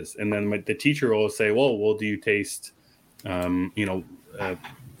this is," and then the teacher will say, "Well, do you taste,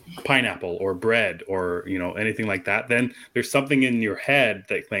 pineapple or bread or anything like that?" Then there's something in your head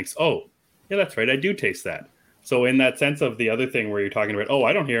that thinks, "Oh, yeah, that's right, I do taste that." So in that sense of the other thing where you're talking about, "Oh,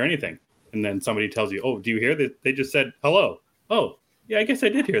 I don't hear anything," and then somebody tells you, "Oh, do you hear that? They just said hello." "Oh, yeah, I guess I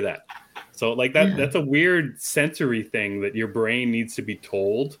did hear that." So like that, that's a weird sensory thing that your brain needs to be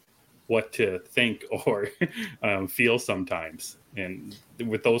told what to think or feel sometimes. And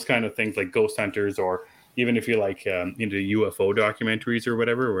with those kind of things like Ghost Hunters, or even if you like into UFO documentaries or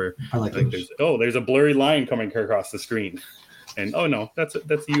whatever, where I like there's a blurry line coming across the screen, and oh no, that's a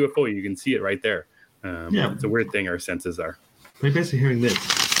UFO. You can see it right there. It's a weird thing our senses are. They're basically hearing this.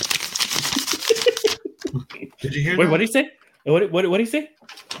 Did you hear? Wait, what did he say? What did he say?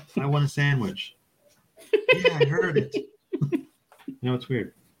 I want a sandwich. Yeah, I heard it. It's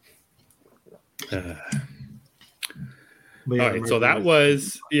weird. All right, so that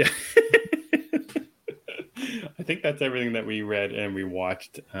was I think that's everything that we read and we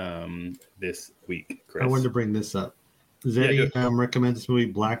watched this week, Chris. I wanted to bring this up. Zeddy recommends this movie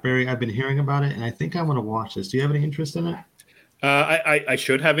Blackberry. I've been hearing about it, and I think I want to watch this. Do you have any interest in it? I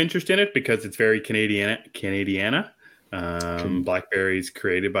should have interest in it because it's very Canadiana. Blackberry's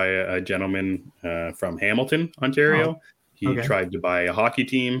created by a gentleman from Hamilton, Ontario. He tried to buy a hockey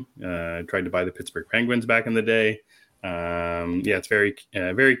team, tried to buy the Pittsburgh Penguins back in the day. It's very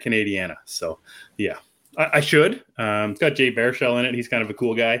very Canadiana. So yeah, I should. It's got Jay Baruchel in it. He's kind of a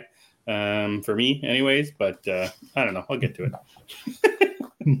cool guy for me, anyways. But I don't know. I'll get to it.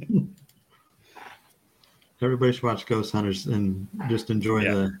 Everybody should watch Ghost Hunters and just enjoy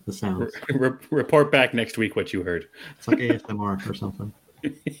the sounds. Report back next week what you heard. It's like ASMR or something.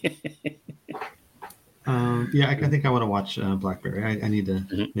 I think I want to watch Blackberry. I need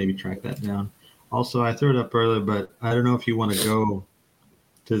to maybe track that down. Also, I threw it up earlier, but I don't know if you want to go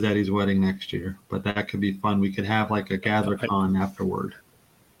to Zeddy's wedding next year, but that could be fun. We could have like a GatherCon afterward.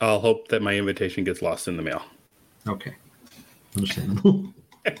 I'll hope that my invitation gets lost in the mail. Okay. Understandable.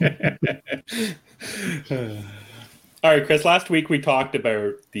 All right, Chris, last week we talked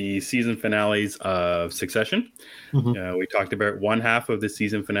about the season finales of Succession. We talked about one half of the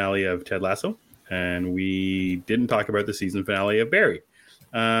season finale of Ted Lasso, and we didn't talk about the season finale of Barry.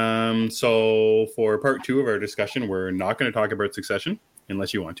 So for part 2 of our discussion, we're not going to talk about Succession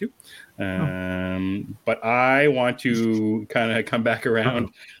unless you want to. But I want to kind of come back around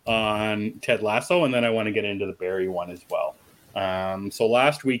on Ted Lasso, and then I want to get into the Barry one as well. So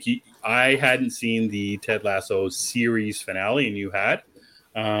last week I hadn't seen the Ted Lasso series finale, and you had.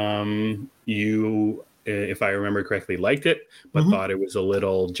 You, if I remember correctly, liked it, but thought it was a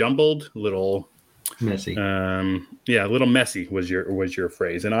little jumbled, a little messy. A little messy was your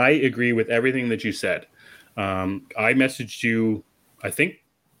phrase, and I agree with everything that you said. I messaged you, I think,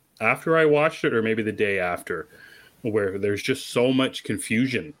 after I watched it, or maybe the day after, where there's just so much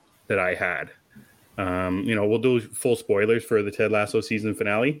confusion that I had. We'll do full spoilers for the Ted Lasso series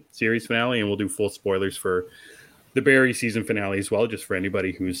finale, and we'll do full spoilers for the Barry season finale as well, just for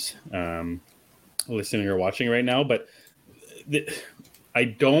anybody who's listening or watching right now. But I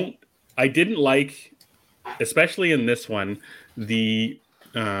didn't like, especially in this one, the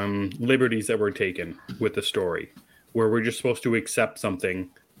liberties that were taken with the story, where we're just supposed to accept something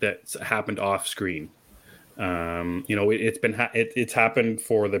that's happened off screen. It's happened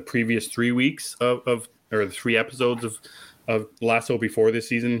for the previous 3 weeks or the 3 episodes of Lasso before this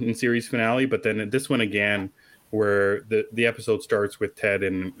season and series finale, but then this one again, where the episode starts with Ted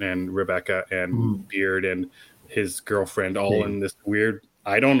and Rebecca and Beard and his girlfriend all in this weird,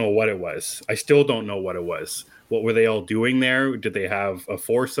 I don't know what it was. I still don't know what it was. What were they all doing there? Did they have a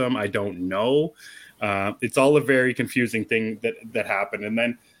foursome? I don't know. It's all a very confusing thing that happened. And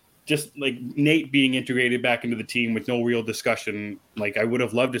then just like Nate being integrated back into the team with no real discussion. Like, I would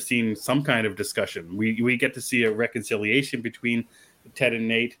have loved to seen some kind of discussion. We get to see a reconciliation between Ted and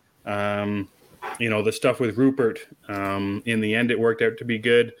Nate. The stuff with Rupert, in the end, it worked out to be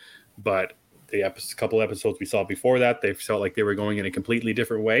good, but the couple episodes we saw before that, they felt like they were going in a completely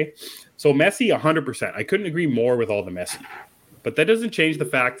different way. So messy, 100%. I couldn't agree more with all the messy, but that doesn't change the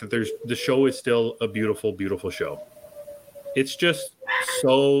fact that the show is still a beautiful, beautiful show. It's just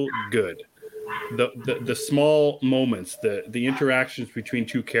so good. The small moments, the interactions between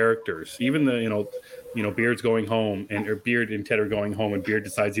two characters, even Beard's going home, or Beard and Ted are going home, and Beard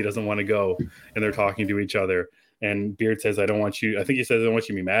decides he doesn't want to go, and they're talking to each other, and Beard says, I don't want you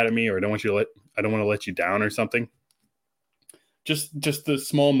to be mad at me, or I don't want to let you down or something. Just the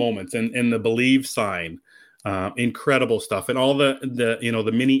small moments and the believe sign, incredible stuff, and all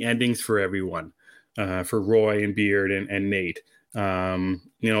the mini endings for everyone. For Roy and Beard and Nate,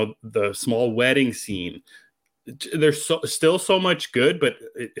 the small wedding scene. There's still so much good, but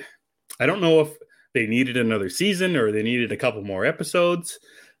I don't know if they needed another season or they needed a couple more episodes.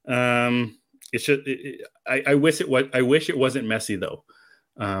 I wish it wasn't messy though.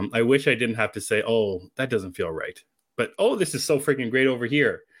 I wish I didn't have to say, "Oh, that doesn't feel right," but "Oh, this is so freaking great over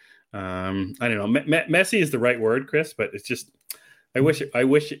here." I don't know. Messy is the right word, Chris, but it's just. I wish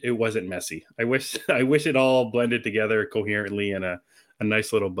it wasn't messy. I wish it all blended together coherently in a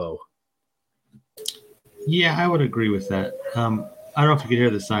nice little bow. Yeah, I would agree with that. I don't know if you could hear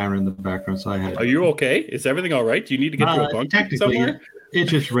the siren in the background, so I had. Are you okay? Is everything all right? Do you need to get to a bunker somewhere?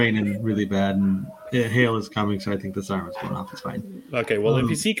 It's just raining really bad, and hail is coming, so I think the siren's going off. It's fine. Okay, well, if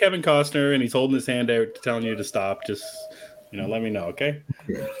you see Kevin Costner and he's holding his hand out telling you to stop, just let me know, okay?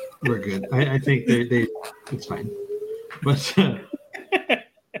 Yeah, we're good. I think they it's fine, but.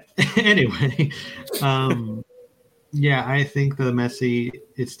 Anyway, I think the messy,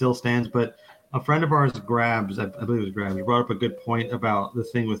 it still stands, but a friend of ours, Grabs, I believe it was Grabs, brought up a good point about the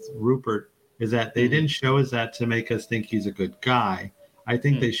thing with Rupert, is that they didn't show us that to make us think he's a good guy. I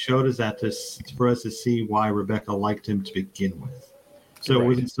think they showed us that for us to see why Rebecca liked him to begin with. So It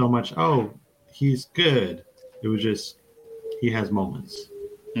wasn't so much, oh, he's good. It was just, he has moments.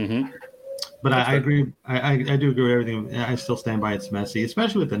 Mm-hmm. But I agree. I do agree with everything. I still stand by it's messy,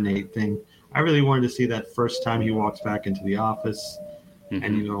 especially with the Nate thing. I really wanted to see that first time he walks back into the office,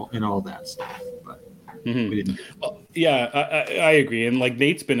 Mm-hmm. and all that stuff. But Mm-hmm. we didn't. Well, yeah, I agree. And like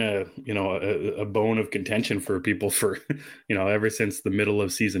Nate's been a bone of contention for people for ever since the middle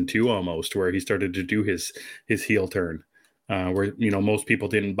of season 2 almost, where he started to do his heel turn, where most people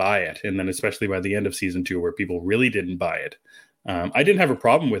didn't buy it, and then especially by the end of season 2, where people really didn't buy it. I didn't have a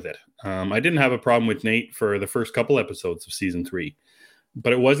problem with it. I didn't have a problem with Nate for the first couple episodes of season 3,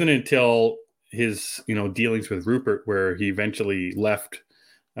 but it wasn't until his dealings with Rupert where he eventually left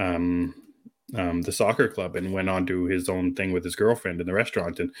the soccer club and went on to his own thing with his girlfriend in the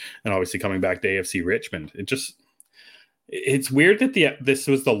restaurant, and obviously coming back to AFC Richmond. It's weird that this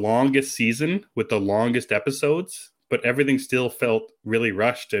was the longest season with the longest episodes, but everything still felt really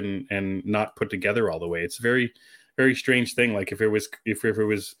rushed and not put together all the way. It's a very, very strange thing. Like if it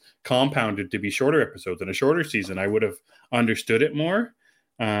was compounded to be shorter episodes and a shorter season, I would have understood it more.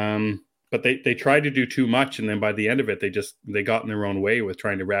 But they tried to do too much, and then by the end of it, they got in their own way with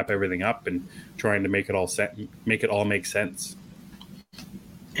trying to wrap everything up and trying to make it all make sense.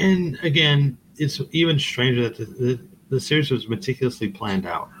 And again, it's even stranger that the series was meticulously planned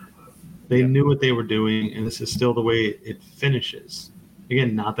out. They knew what they were doing, and this is still the way it finishes.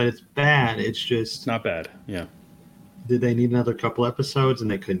 Again, not that it's bad; it's just not bad. Yeah. Did they need another couple episodes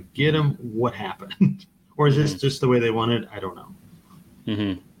and they couldn't get them? What happened? Or is this just the way they wanted? I don't know.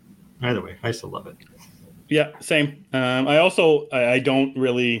 Mm-hmm. Either way, I still love it. Yeah, same. I don't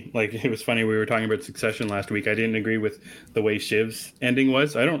really like. It was funny, we were talking about Succession last week. I didn't agree with the way Shiv's ending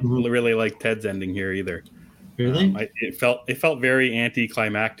was. I don't really like Ted's ending here either. Really? It felt very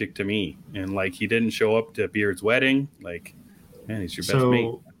anticlimactic to me, and like he didn't show up to Beard's wedding. Like, man, he's your best mate.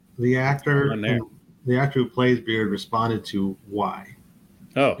 So the actor who plays Beard responded to why.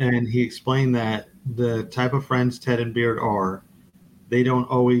 Oh, and he explained that the type of friends Ted and Beard are, they don't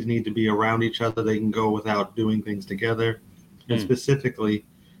always need to be around each other. They can go without doing things together. And specifically,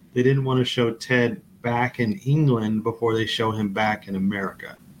 they didn't want to show Ted back in England before they show him back in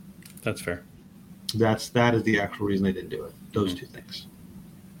America. That's fair. That is the actual reason they didn't do it. Those two things.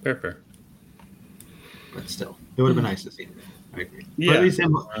 Fair. But still, it would have been nice to see him. I agree. Yeah. But at least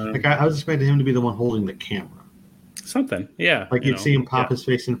him, I was expecting him to be the one holding the camera. Something, yeah. Like you'd see him pop his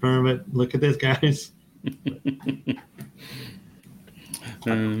face in front of it. Look at this, guys.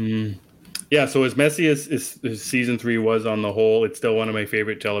 Yeah, so as messy as season 3 was on the whole, it's still one of my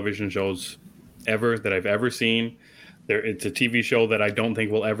favorite television shows ever that I've ever seen. It's a TV show that I don't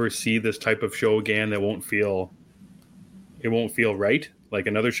think we'll ever see this type of show again. That won't feel right. Like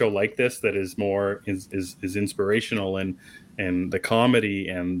another show like this that is more is inspirational and the comedy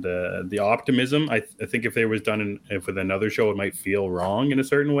and the optimism. I think if it was done with another show, it might feel wrong in a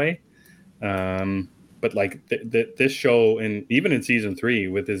certain way. But like this show, and even in season 3,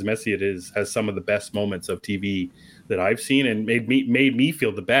 with as messy it is, has some of the best moments of TV that I've seen, and made me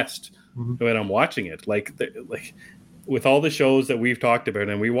feel the best when I'm watching it. Like with all the shows that we've talked about,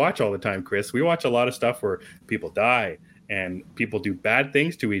 and we watch all the time, Chris, we watch a lot of stuff where people die and people do bad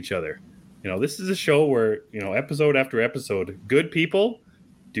things to each other. This is a show where, episode after episode, good people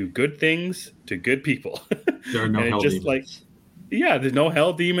do good things to good people. There are no hell demons. There's no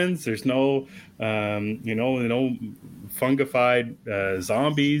hell demons. There's no, no fungified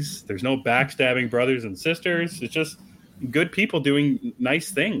zombies. There's no backstabbing brothers and sisters. It's just good people doing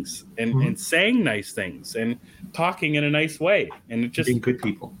nice things and saying nice things and talking in a nice way. And it just being good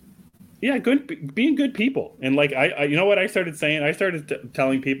people. Yeah, being good people. And like I you know what I started saying? I started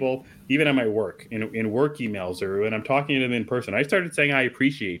telling people, even at my work, in work emails or when I'm talking to them in person, I started saying, I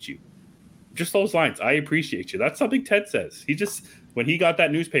appreciate you. Just those lines. I appreciate you. That's something Ted says. He just, when he got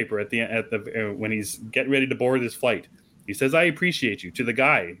that newspaper when he's getting ready to board his flight, he says, I appreciate you, to the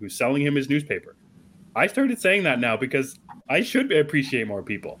guy who's selling him his newspaper. I started saying that now because I should appreciate more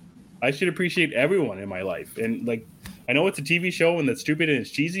people. I should appreciate everyone in my life. And like, I know it's a TV show and that's stupid and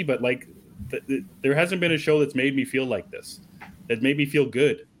it's cheesy, but like there hasn't been a show that's made me feel like this, that made me feel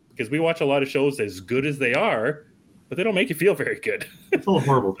good, because we watch a lot of shows as good as they are, but they don't make you feel very good. Full of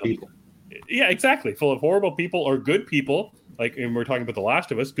horrible people. Yeah, exactly. Full of horrible people or good people. Like, and we're talking about The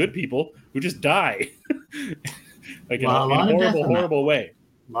Last of Us, good people who just die. Like in a horrible way.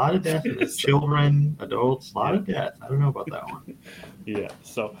 A lot of death. Children, adults, a lot of death. I don't know about that one. Yeah.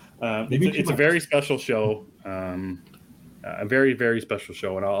 So it's a very special show. A very, very special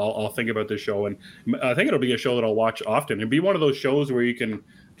show. And I'll think about this show. And I think it'll be a show that I'll watch often. It'll be one of those shows where you can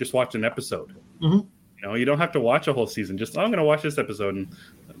just watch an episode. Mm-hmm. You don't have to watch a whole season. Just, I'm going to watch this episode. And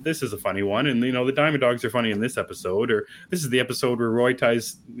this is a funny one, and the Diamond Dogs are funny in this episode, or this is the episode where Roy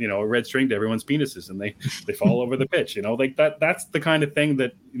ties a red string to everyone's penises and they fall over the pitch. Like that's the kind of thing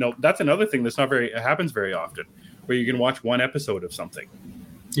that that's another thing that's happens very often, where you can watch one episode of something.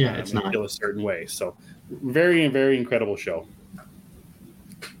 Yeah, it's not feel a certain way. So very, very incredible show.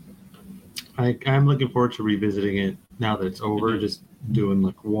 I'm looking forward to revisiting it now that it's over. Just doing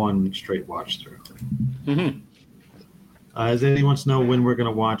like one straight watch through. Does anyone wants to know when we're going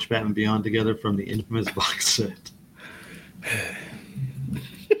to watch Batman Beyond together from the infamous box set?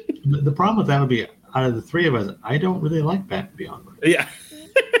 The problem with that would be, out of the three of us, I don't really like Batman Beyond. Yeah,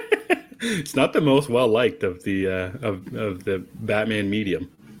 it's not the most well liked of the of the Batman medium.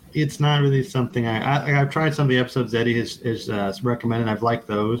 It's not really something I've tried some of the episodes Eddie has recommended. I've liked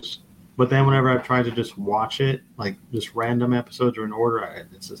those. But then whenever I've tried to just watch it, like just random episodes or in order,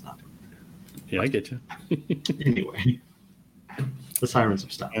 it's just not. Yeah, I get you. Anyway, the sirens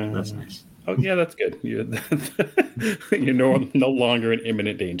have stopped. That's nice. Oh, yeah, that's good. You're no longer in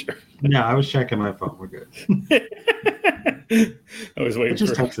imminent danger. Yeah, I was checking my phone. We're good. I was waiting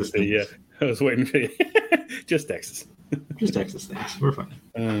for Texas. Yeah, I was waiting for you. Just Texas. Just Texas things. We're fine.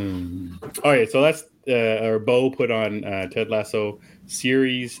 All right, so that's our Bo put on Ted Lasso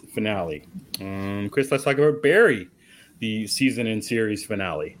series finale. Chris, let's talk about Barry, the season and series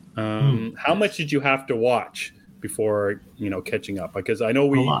finale. How much did you have to watch before catching up? Because I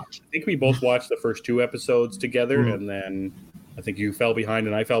know I think we both watched the first two episodes together, and then I think you fell behind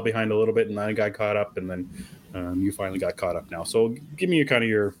and I fell behind a little bit, and I got caught up, and then you finally got caught up now. So give me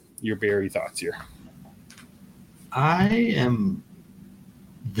your Barry thoughts here. I am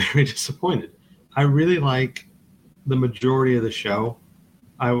very disappointed. I really like the majority of the show.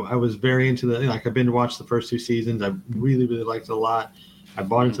 I was very into I've been to watch the first two seasons. I really, really liked it a lot. I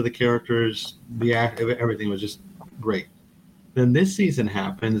bought into the characters. Everything was just great. Then this season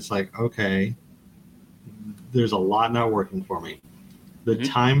happened. It's like, okay, there's a lot not working for me. The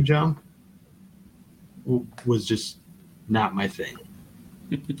time jump was just not my thing.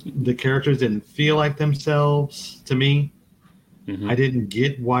 The characters didn't feel like themselves to me. I didn't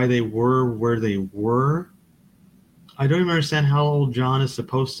get why they were where they were. I don't even understand how old John is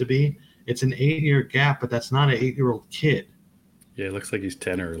supposed to be. It's an 8-year gap, but that's not an 8-year-old kid. Yeah, it looks like he's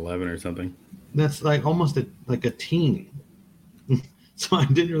 10 or 11 or something. That's like almost like a teen. So I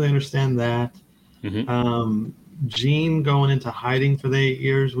didn't really understand that. Jean going into hiding for the 8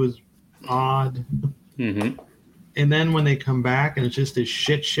 years was odd. And then when they come back and it's just a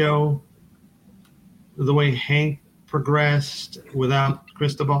shit show, the way Hank progressed without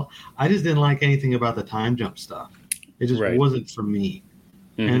Cristobal, I just didn't like anything about the time jump stuff. It just wasn't for me.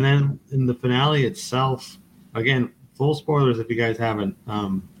 And then in the finale itself, again, full spoilers if you guys haven't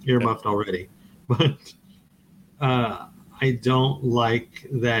earmuffed already, but I don't like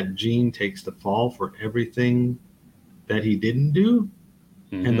that Gene takes the fall for everything that he didn't do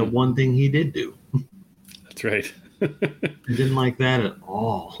and the one thing he did do. That's right. I didn't like that at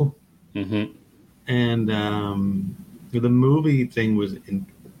all. And the movie thing was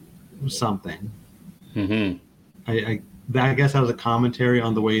something. I guess that was a commentary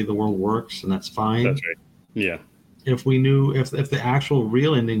on the way the world works, and that's fine. That's right. Yeah. If we knew if the actual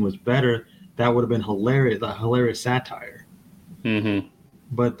real ending was better, that would have been hilarious. The hilarious satire.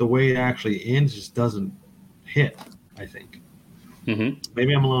 But the way it actually ends just doesn't hit. I think.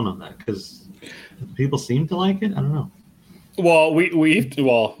 Maybe I'm alone on that because people seem to like it. I don't know. Well,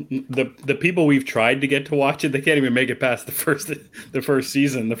 the people we've tried to get to watch it, they can't even make it past the first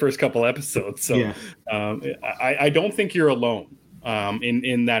season, the first couple episodes. So I don't think you're alone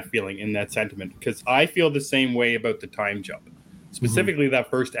in that feeling, in that sentiment, because I feel the same way about the time jump, specifically that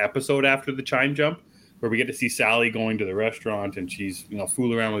first episode after the time jump, where we get to see Sally going to the restaurant and she's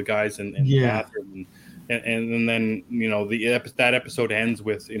fooling around with guys in the bathroom, and then that episode ends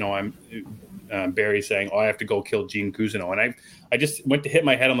with I'm. Barry saying, "Oh, I have to go kill Gene Cousineau," and I just went to hit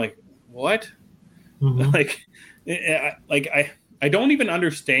my head. I'm like, "What?" I don't even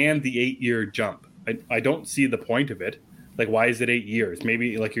understand the 8-year jump. I don't see the point of it. Like, why is it 8 years?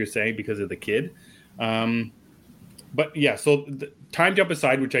 Maybe, like you're saying, because of the kid. But yeah, so the time jump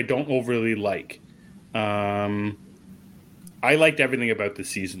aside, which I don't overly like. I liked everything about this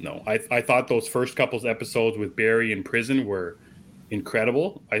season, though. I thought those first couple episodes with Barry in prison were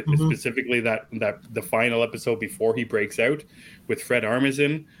incredible. Specifically that the final episode before he breaks out with Fred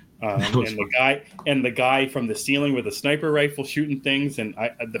Armisen and the guy from the ceiling with a sniper rifle shooting things, and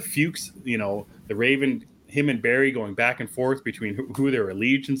the Fuchs, the Raven, him and Barry going back and forth between who their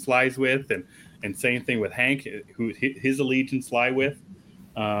allegiance lies with, and same thing with Hank, who his allegiance lie with.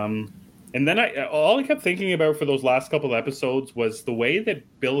 And then all I kept thinking about for those last couple of episodes was the way that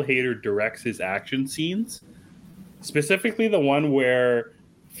Bill Hader directs his action scenes, specifically the one where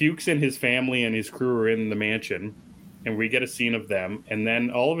Fuchs and his family and his crew are in the mansion, and we get a scene of them, and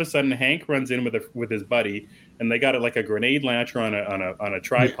then all of a sudden Hank runs in with his buddy, and they got like a grenade launcher on a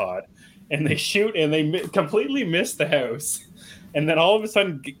tripod, and they shoot, and they completely miss the house. And then all of a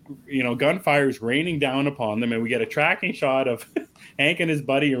sudden, gunfire is raining down upon them, and we get a tracking shot of Hank and his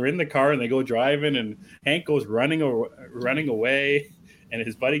buddy are in the car, and they go driving, and Hank goes running away, and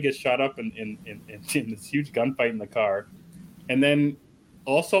his buddy gets shot up in this huge gunfight in the car. And then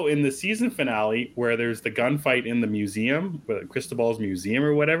also in the season finale, where there's the gunfight in the museum, Cristobal's museum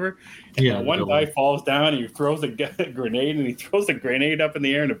or whatever, and one guy falls down, and he throws a grenade, and he throws a grenade up in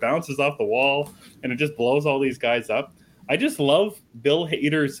the air, and it bounces off the wall, and it just blows all these guys up. I just love Bill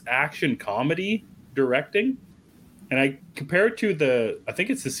Hader's action comedy directing. And I compare it to I think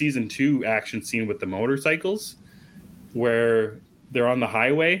it's the season 2 action scene with the motorcycles where they're on the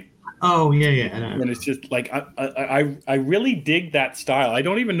highway. Oh, yeah. And it's just like, I really dig that style. I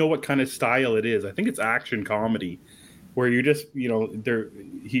don't even know what kind of style it is. I think it's action comedy where you just,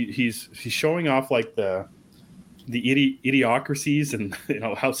 he's showing off like the idiocracies and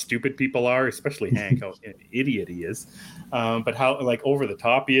how stupid people are, especially Hank, how idiot he is, but how like over the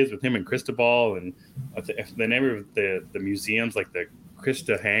top he is with him and Cristobal, and the name of the museums, like the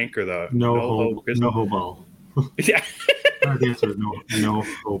Christa Hank or the No Ball. Yeah. The answer is no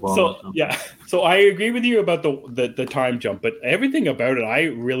Ball. So yeah, so I agree with you about the time jump, but everything about it I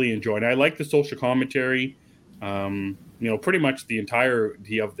really enjoyed. I like the social commentary. Pretty much the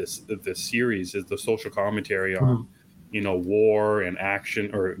entirety of this series is the social commentary on, war and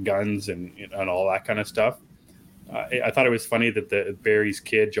action or guns and all that kind of stuff. I thought it was funny that Barry's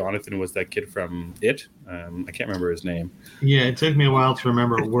kid, Jonathan, was that kid from It. I can't remember his name. Yeah, it took me a while to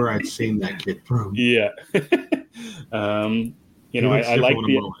remember where I'd seen that kid from. Yeah. I like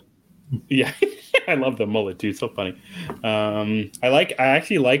the mullet. Yeah. I love the mullet too. So funny. I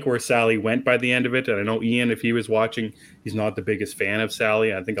actually like where Sally went by the end of it. And I know Ian, if he was watching, he's not the biggest fan of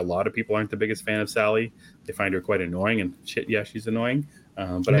Sally. I think a lot of people aren't the biggest fan of Sally. They find her quite annoying, and shit, yeah, she's annoying.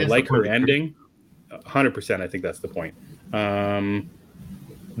 But I like her ending. 100%. I think that's the point.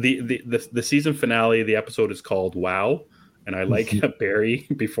 The season finale, the episode is called Wow. And I like Barry,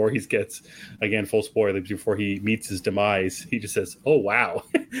 before he gets, again, full spoiler, before he meets his demise, he just says, "Oh, wow."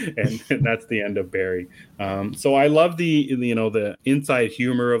 and that's the end of Barry. So I love the inside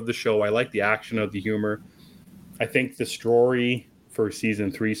humor of the show. I like the action of the humor. I think the story for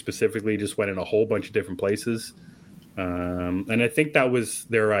season 3 specifically just went in a whole bunch of different places. And I think that was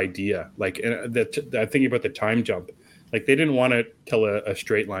their idea. Like, I'm thinking about the time jump. Like, they didn't want to tell a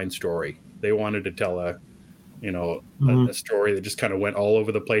straight line story. They wanted to tell a story that just kind of went all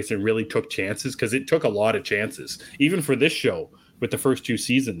over the place and really took chances, because it took a lot of chances, even for this show with the first 2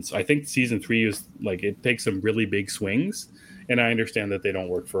 seasons. I think season 3 is like, it takes some really big swings, and I understand that they don't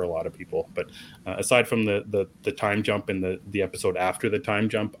work for a lot of people. But aside from the time jump and the episode after the time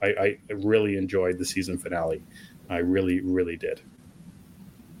jump, I really enjoyed the season finale. I really, really did.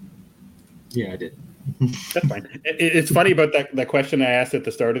 Yeah, I did. That's fine. It's funny about that question I asked at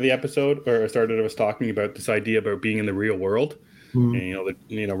the start of the episode, or started us talking about this idea about being in the real world. And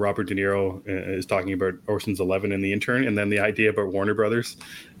Robert De Niro is talking about Ocean's 11 and The Intern, and then the idea about Warner Brothers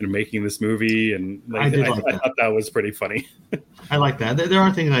and making this movie, and I thought that was pretty funny. I like that. There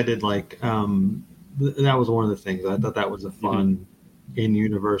are things I did like. That was one of the things. I thought that was a fun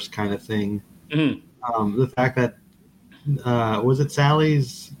in-universe kind of thing. The fact that was it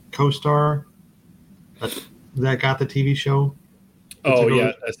Sally's co-star that got the TV show? Oh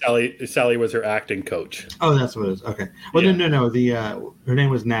yeah, Sally was her acting coach. Oh, that's what it is. Okay. Well, yeah. No. Her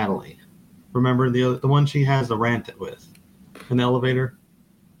name was Natalie. Remember the one she has the rant with in the elevator?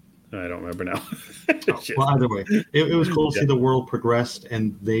 I don't remember now. Well, either way, it was cool to see the world progressed,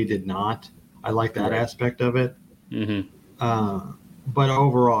 and they did not. I like that aspect of it. But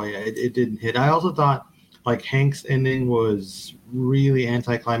overall, yeah, it didn't hit. I also thought like Hank's ending was really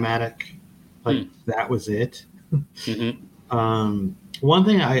anticlimactic. Like that was it. One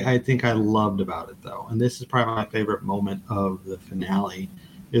thing I think I loved about it, though, and this is probably my favorite moment of the finale,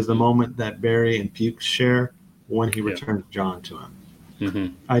 is the moment that Barry and Fuchs share when he returns John to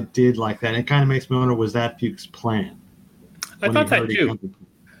him. I did like that. It kind of makes me wonder, was that Fuchs' plan? I thought that too.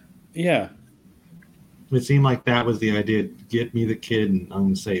 Yeah. It seemed like that was the idea. Get me the kid and I'm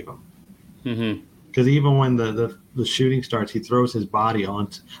going to save him. Because even when the shooting starts, he throws his body on.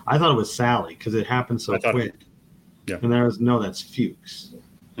 I thought it was Sally because it happened so quick. Yeah. And there was, no, that's Fuchs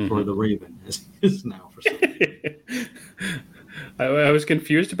for the Raven. Is now for some. I was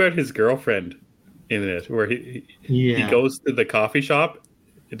confused about his girlfriend in it, where he Yeah, goes to the coffee shop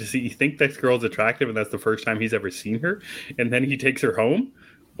to see. He think that girl's attractive, and that's the first time he's ever seen her. And then he takes her home,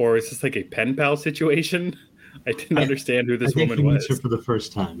 or is this like a pen pal situation? I didn't understand who I this think he woman meets her was. for the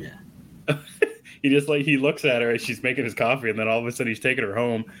first time. Yeah. He looks at her as she's making his coffee, and then all of a sudden he's taking her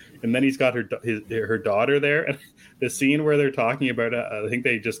home, and then he's got her daughter there. And the scene where they're talking about, I think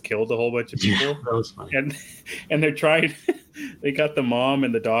they just killed a whole bunch of people, Yeah, that was funny. And they're trying. They got the mom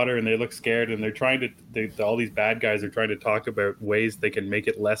and the daughter, and they look scared, and they're trying to. All these bad guys are trying to talk about ways they can make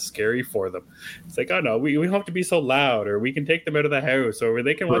it less scary for them. It's like, oh no, we don't have to be so loud, or we can take them out of the house, or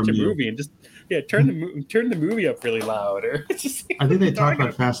they can watch a movie and just turn the movie up really loud. Or I think they talk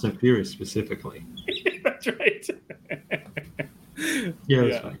about Fast and Furious specifically. That's right.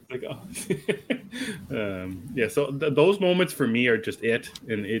 Yeah. Like, so those moments for me are just it,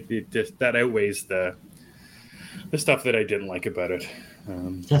 and it just that outweighs the stuff that I didn't like about it.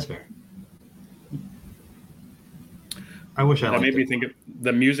 That's fair. I wish I liked made me it. think of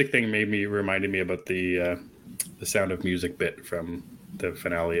the music thing. Reminded me about the Sound of Music bit from the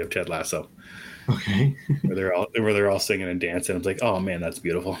finale of Ted Lasso. Okay. where they're all singing and dancing. I was like, oh man, that's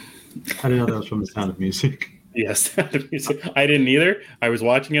beautiful. I didn't know that was from The Sound of Music. Yes, I didn't either. I was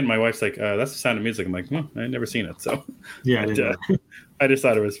watching it, and my wife's like, "That's The Sound of Music." I'm like, "No, I'd never seen it." So, yeah, I just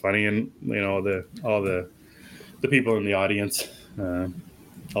thought it was funny, and all the people in the audience,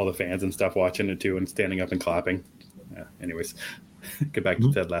 all the fans and stuff watching it too, and standing up and clapping. Anyways, get back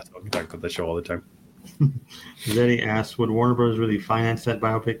to Ted Lasso. We talk about the show all the time. Zeddy asked, "Would Warner Bros. Really finance that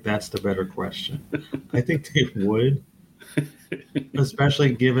biopic?" That's the better question. I think they would.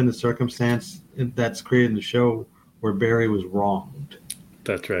 Especially given the circumstance that's created in the show where Barry was wronged.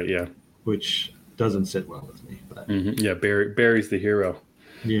 That's right, yeah. Which doesn't sit well with me. But Yeah, Barry's the hero.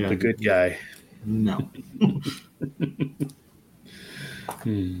 Yeah, the good guy. No.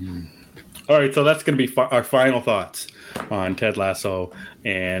 All right, so that's going to be our final thoughts on Ted Lasso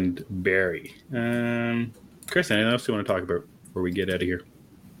and Barry. Chris, anything else you want to talk about before we get out of here?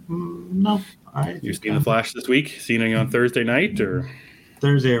 No. You've seen The Flash this week? Seen it on Thursday night or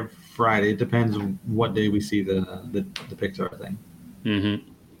Thursday or Friday? It depends on what day we see the Pixar thing. Mm-hmm.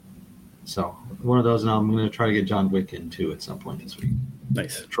 So one of those, and I'm going to try to get John Wick in too at some point this week.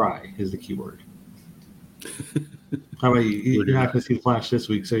 Nice. Try is the key word. How about you? You're not going to see The Flash this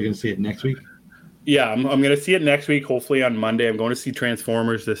week, so you're going to see it next week? Yeah, I'm going to see it next week. Hopefully on Monday. I'm going to see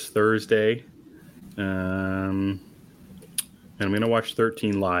Transformers this Thursday. And I'm going to watch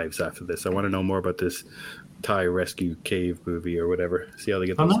 13 Lives after this. I want to know more about this Thai rescue cave movie or whatever. See how they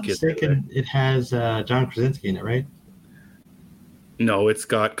get those kids. I'm not mistaken, it has John Krasinski in it, right? No, it's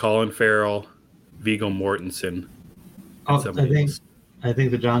got Colin Farrell, Viggo Mortensen. I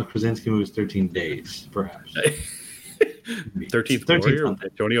think the John Krasinski movie is 13 Days, perhaps. 13th Warrior,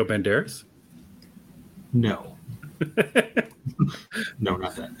 Antonio Banderas? No. No,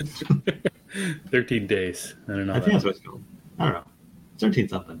 not that. 13 Days. I don't know. I think that's what it's called. I don't know. 13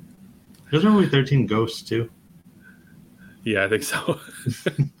 something. There's only 13 Ghosts, too. Yeah, I think so.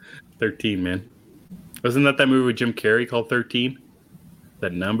 13, man. Wasn't that movie with Jim Carrey called 13?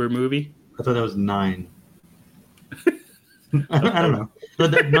 That number movie? I thought that was 9. I don't know.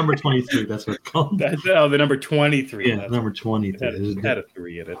 That number 23, that's what it's called. The number 23. Yeah, number 23. It had a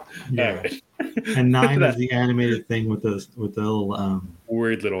 3 in it. Yeah. Right. And 9 is the animated thing with the little...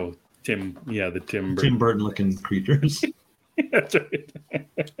 weird little Tim Burton looking creatures. That's right.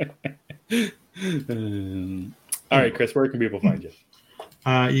 All right, Chris, where can people find you?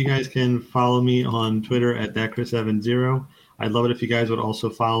 You guys can follow me on Twitter at thatchris70. I'd love it if you guys would also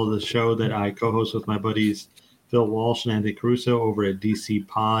follow the show that I co-host with my buddies Phil Walsh and Anthony Caruso over at DCU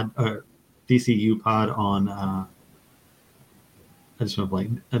Pod on I just went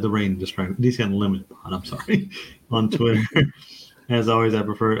blank. The rain just trying DC Unlimited Pod, I'm sorry, on Twitter. As always,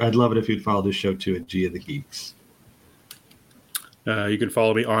 I'd love it if you'd follow this show too at G of the Geeks. You can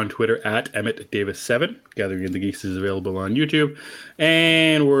follow me on Twitter at EmmettDavis7. Gathering of the Geeks is available on YouTube.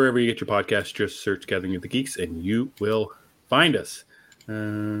 And wherever you get your podcasts, just search Gathering of the Geeks and you will find us.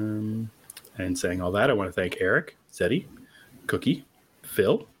 And saying all that, I want to thank Eric, Zeddy, Cookie,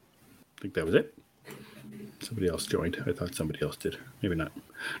 Phil. I think that was it. Somebody else joined. I thought somebody else did. Maybe not.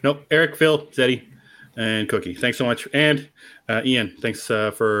 Nope. Eric, Phil, Zeddy, and Cookie. Thanks so much. And Ian, thanks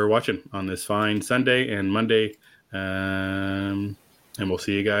for watching on this fine Sunday and Monday. And we'll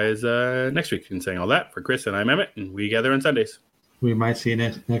see you guys next week. And saying all that, for Chris and I'm Emmett, and we gather on Sundays. We might see you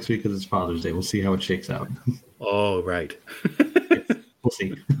next week because it's Father's Day. We'll see how it shakes out. Oh, right. We'll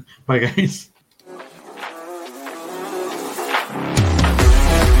see. Bye, guys.